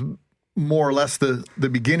was more or less the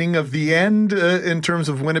beginning of the end in terms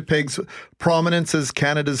of Winnipeg's prominence as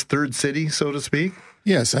Canada's third city, so to speak?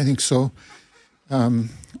 Yes, I think so.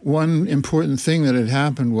 One important thing that had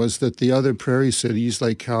happened was that the other prairie cities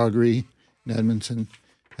like Calgary and Edmonton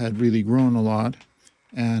had really grown a lot.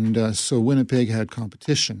 And so Winnipeg had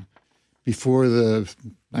competition. Before the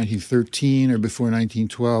 1913 or before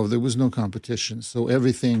 1912, there was no competition. So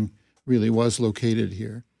everything really was located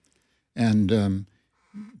here. And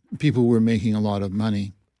people were making a lot of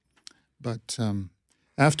money. But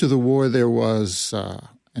after the war, there was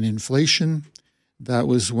an inflation. That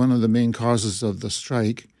was one of the main causes of the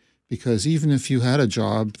strike, because even if you had a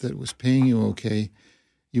job that was paying you okay,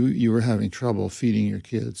 you were having trouble feeding your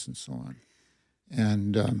kids and so on.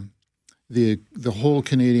 And the whole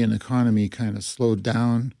Canadian economy kind of slowed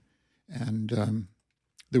down, and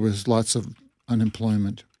there was lots of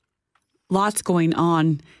unemployment. Lots going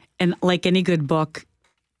on. And like any good book,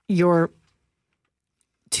 your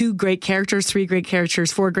 2 great characters, 3 great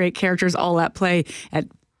characters, 4 great characters all at play at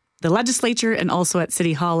the legislature and also at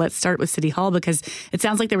City Hall. Let's start with City Hall, because it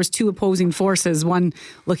sounds like there was 2 opposing forces, one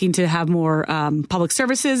looking to have more public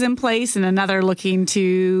services in place and another looking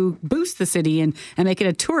to boost the city and make it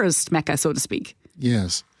a tourist mecca, so to speak.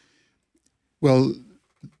 Yes. Well,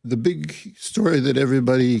 the big story that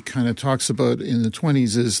everybody kind of talks about in the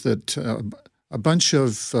 20s is that a bunch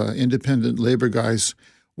of independent labor guys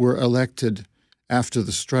were elected after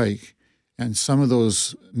the strike. And some of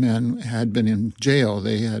those men had been in jail.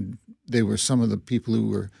 They were some of the people who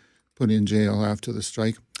were put in jail after the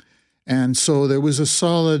strike. And so there was a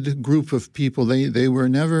solid group of people. They were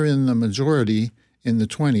never in the majority in the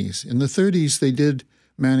 20s. In the 30s, they did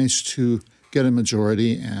manage to get a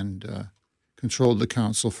majority and controlled the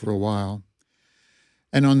council for a while.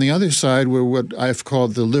 And on the other side were what I've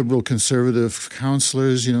called the liberal conservative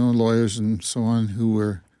councillors, you know, lawyers and so on, who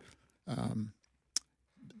were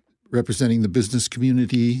representing the business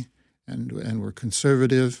community and were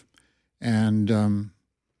conservative. And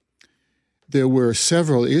there were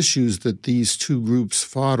several issues that these 2 groups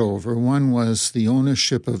fought over. One was the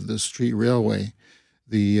ownership of the street railway.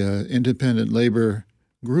 The independent labor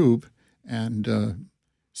group, and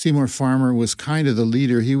Seymour Farmer was kind of the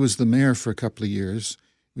leader. He was the mayor for a couple of years.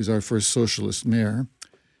 He was our first socialist mayor.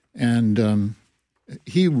 And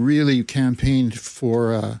he really campaigned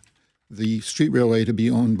for the street railway to be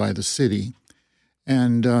owned by the city.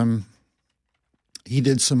 And he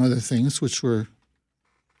did some other things which were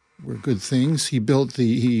good things.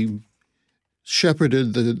 He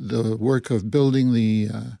shepherded the work of building the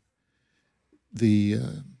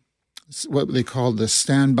what they called the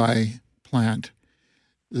standby plant.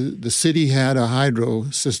 The city had a hydro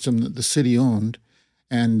system that the city owned,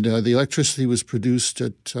 and the electricity was produced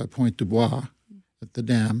at Pointe du Bois, at the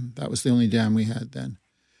dam. That was the only dam we had then.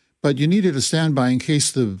 But you needed a standby in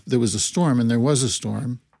case there was a storm, and there was a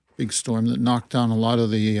storm, big storm, that knocked down a lot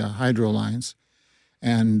of the hydro lines.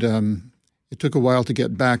 And it took a while to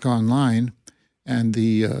get back online. And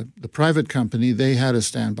the private company, they had a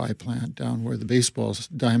standby plant down where the baseball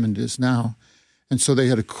diamond is now. And so they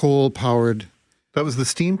had a coal-powered... That was the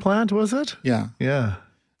steam plant, was it? Yeah. Yeah.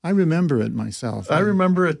 I remember it myself. I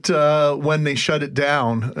remember it when they shut it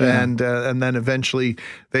down, and then eventually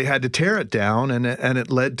they had to tear it down, and it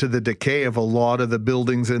led to the decay of a lot of the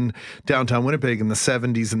buildings in downtown Winnipeg in the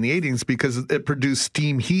 70s and the 80s because it produced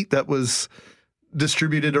steam heat that was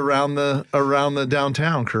distributed around the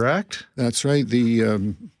downtown. Correct? That's right.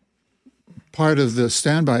 The part of the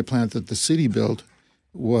standby plant that the city built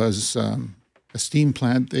was a steam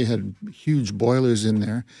plant. They had huge boilers in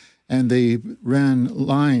there. And they ran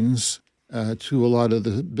lines to a lot of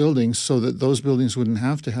the buildings so that those buildings wouldn't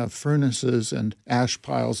have to have furnaces and ash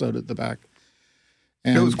piles out at the back.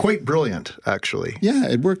 And it was quite brilliant, actually. Yeah,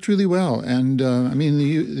 it worked really well. And I mean,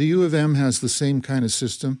 the U of M has the same kind of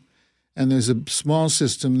system. And there's a small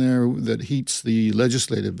system there that heats the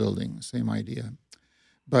legislative building, same idea.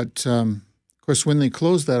 But of course, when they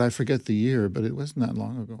closed that, I forget the year, but it wasn't that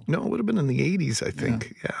long ago. No, it would have been in the 80s, I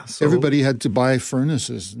think. Yeah. So everybody had to buy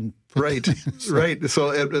furnaces. Right.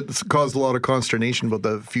 So it caused a lot of consternation about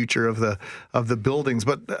the future of the buildings.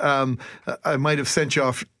 But I might have sent you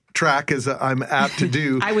off track as I'm apt to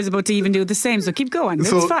do. I was about to even do the same, so keep going.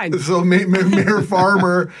 It's fine. So Mayor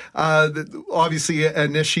Farmer obviously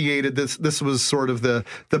initiated this. This was sort of the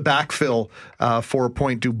backfill for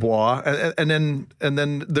Point Dubois, and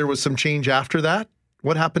then there was some change after that.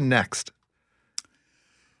 What happened next?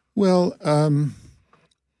 Well,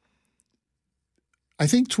 I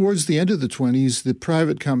think towards the end of the 1920s, the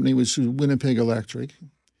private company, which was Winnipeg Electric,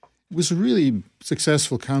 was a really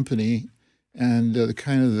successful company. And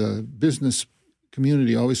the business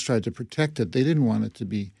community always tried to protect it. They didn't want it to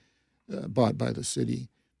be bought by the city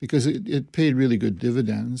because it paid really good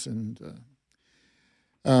dividends. And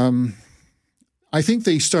I think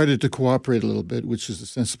they started to cooperate a little bit, which is a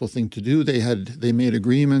sensible thing to do. They made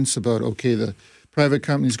agreements about, okay, the private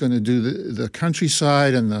company is going to do the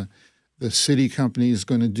countryside and the city company is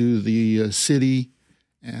going to do the city.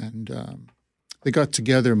 And they got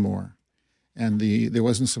together more. And there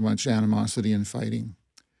wasn't so much animosity and fighting.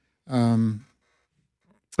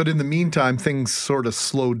 But in the meantime, things sort of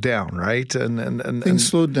slowed down, right? And things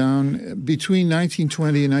slowed down. Between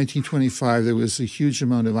 1920 and 1925, there was a huge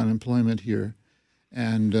amount of unemployment here.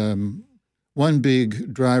 And one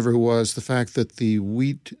big driver was the fact that the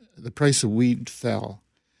price of wheat fell,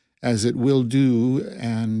 as it will do.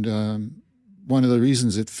 And one of the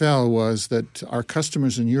reasons it fell was that our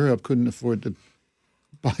customers in Europe couldn't afford to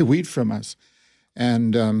buy wheat from us.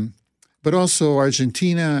 And but also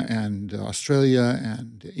Argentina and Australia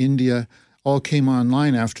and India all came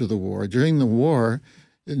online after the war. During the war,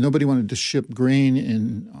 nobody wanted to ship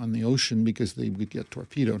grain on the ocean because they would get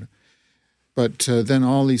torpedoed. But then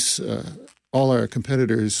all our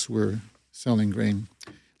competitors were selling grain.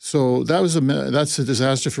 So that's a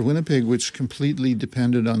disaster for Winnipeg, which completely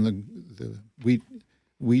depended on the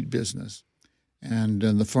wheat business. And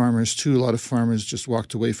the farmers, too, a lot of farmers just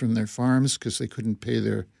walked away from their farms because they couldn't pay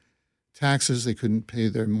their taxes, they couldn't pay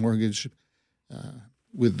their mortgage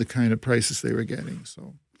with the kind of prices they were getting.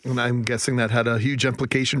 So, and I'm guessing that had a huge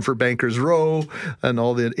implication for Bankers Row and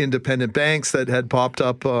all the independent banks that had popped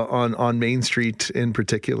up on Main Street in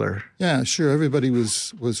particular. Yeah, sure. Everybody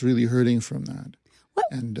was really hurting from that. What?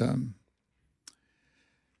 And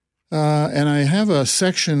I have a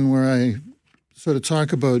section where I sort of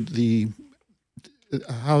talk about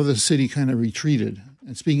how the city kind of retreated.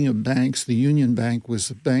 And speaking of banks, the Union Bank was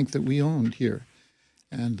the bank that we owned here.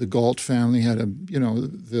 And the Galt family had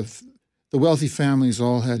the wealthy families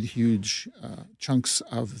all had huge chunks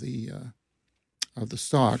of the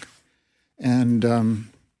stock. And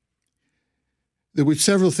there were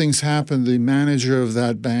several things happened. The manager of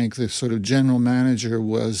that bank, the sort of general manager,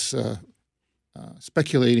 was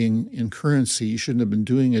speculating in currency. He shouldn't have been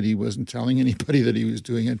doing it. He wasn't telling anybody that he was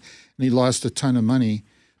doing it. And he lost a ton of money.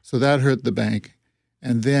 So that hurt the bank.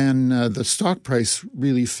 And then the stock price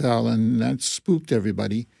really fell, and that spooked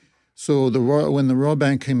everybody. So when the Royal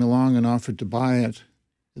Bank came along and offered to buy it,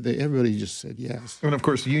 everybody just said yes. And of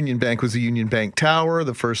course, Union Bank was the Union Bank Tower,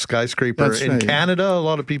 the first skyscraper in Canada, a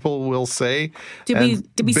lot of people will say. Did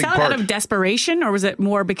we sell it out of desperation, or was it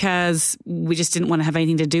more because we just didn't want to have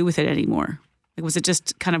anything to do with it anymore? Like, was it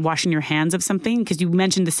just kind of washing your hands of something? Because you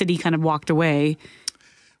mentioned the city kind of walked away.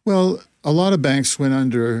 Well, a lot of banks went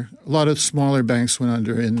under. A lot of smaller banks went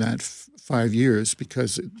under in that 5 years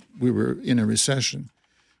because we were in a recession.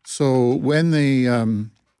 So when the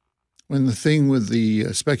thing with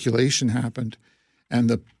the speculation happened, and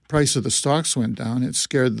the price of the stocks went down, it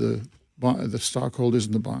scared the stockholders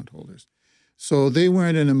and the bondholders. So they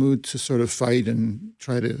weren't in a mood to sort of fight and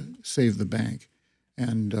try to save the bank.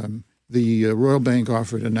 And the Royal Bank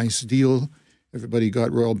offered a nice deal. Everybody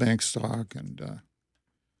got Royal Bank stock,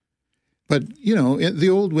 But, in the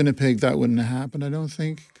old Winnipeg, that wouldn't have happened, I don't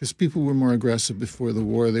think, because people were more aggressive before the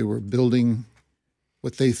war. They were building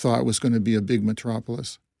what they thought was going to be a big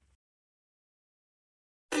metropolis.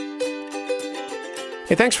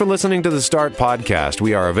 Hey, thanks for listening to the Start Podcast.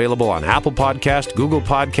 We are available on Apple Podcast, Google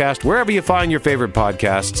Podcast, wherever you find your favorite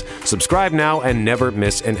podcasts. Subscribe now and never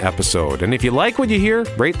miss an episode. And if you like what you hear,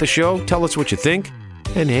 rate the show, tell us what you think,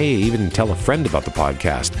 and hey, even tell a friend about the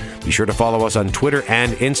podcast. Be sure to follow us on Twitter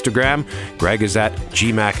and Instagram. Greg is at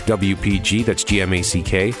GMACWPG, that's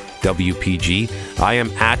GMACK WPG. I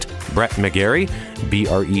am at Brett McGarry,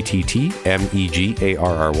 BrettMegarry,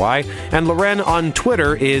 and Loren on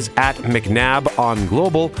Twitter is at McNabb on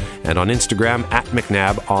Global, and on Instagram at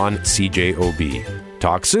McNabb on CJOB.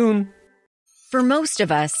 Talk soon. For most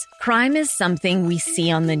of us, crime is something we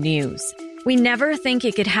see on the news. We never think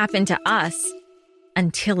it could happen to us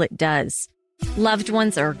until it does. Loved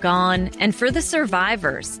ones are gone, and for the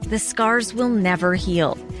survivors, the scars will never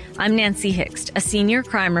heal. I'm Nancy Hixt, a senior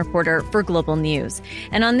crime reporter for Global News.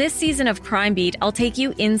 And on this season of Crime Beat, I'll take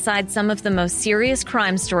you inside some of the most serious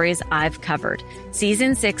crime stories I've covered.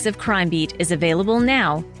 Season 6 of Crime Beat is available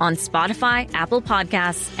now on Spotify, Apple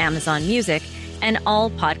Podcasts, Amazon Music, and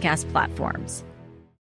all podcast platforms.